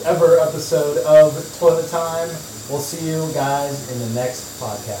first ever episode of Toilet Time. We'll see you guys in the next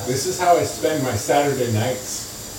podcast. This is how I spend my Saturday nights.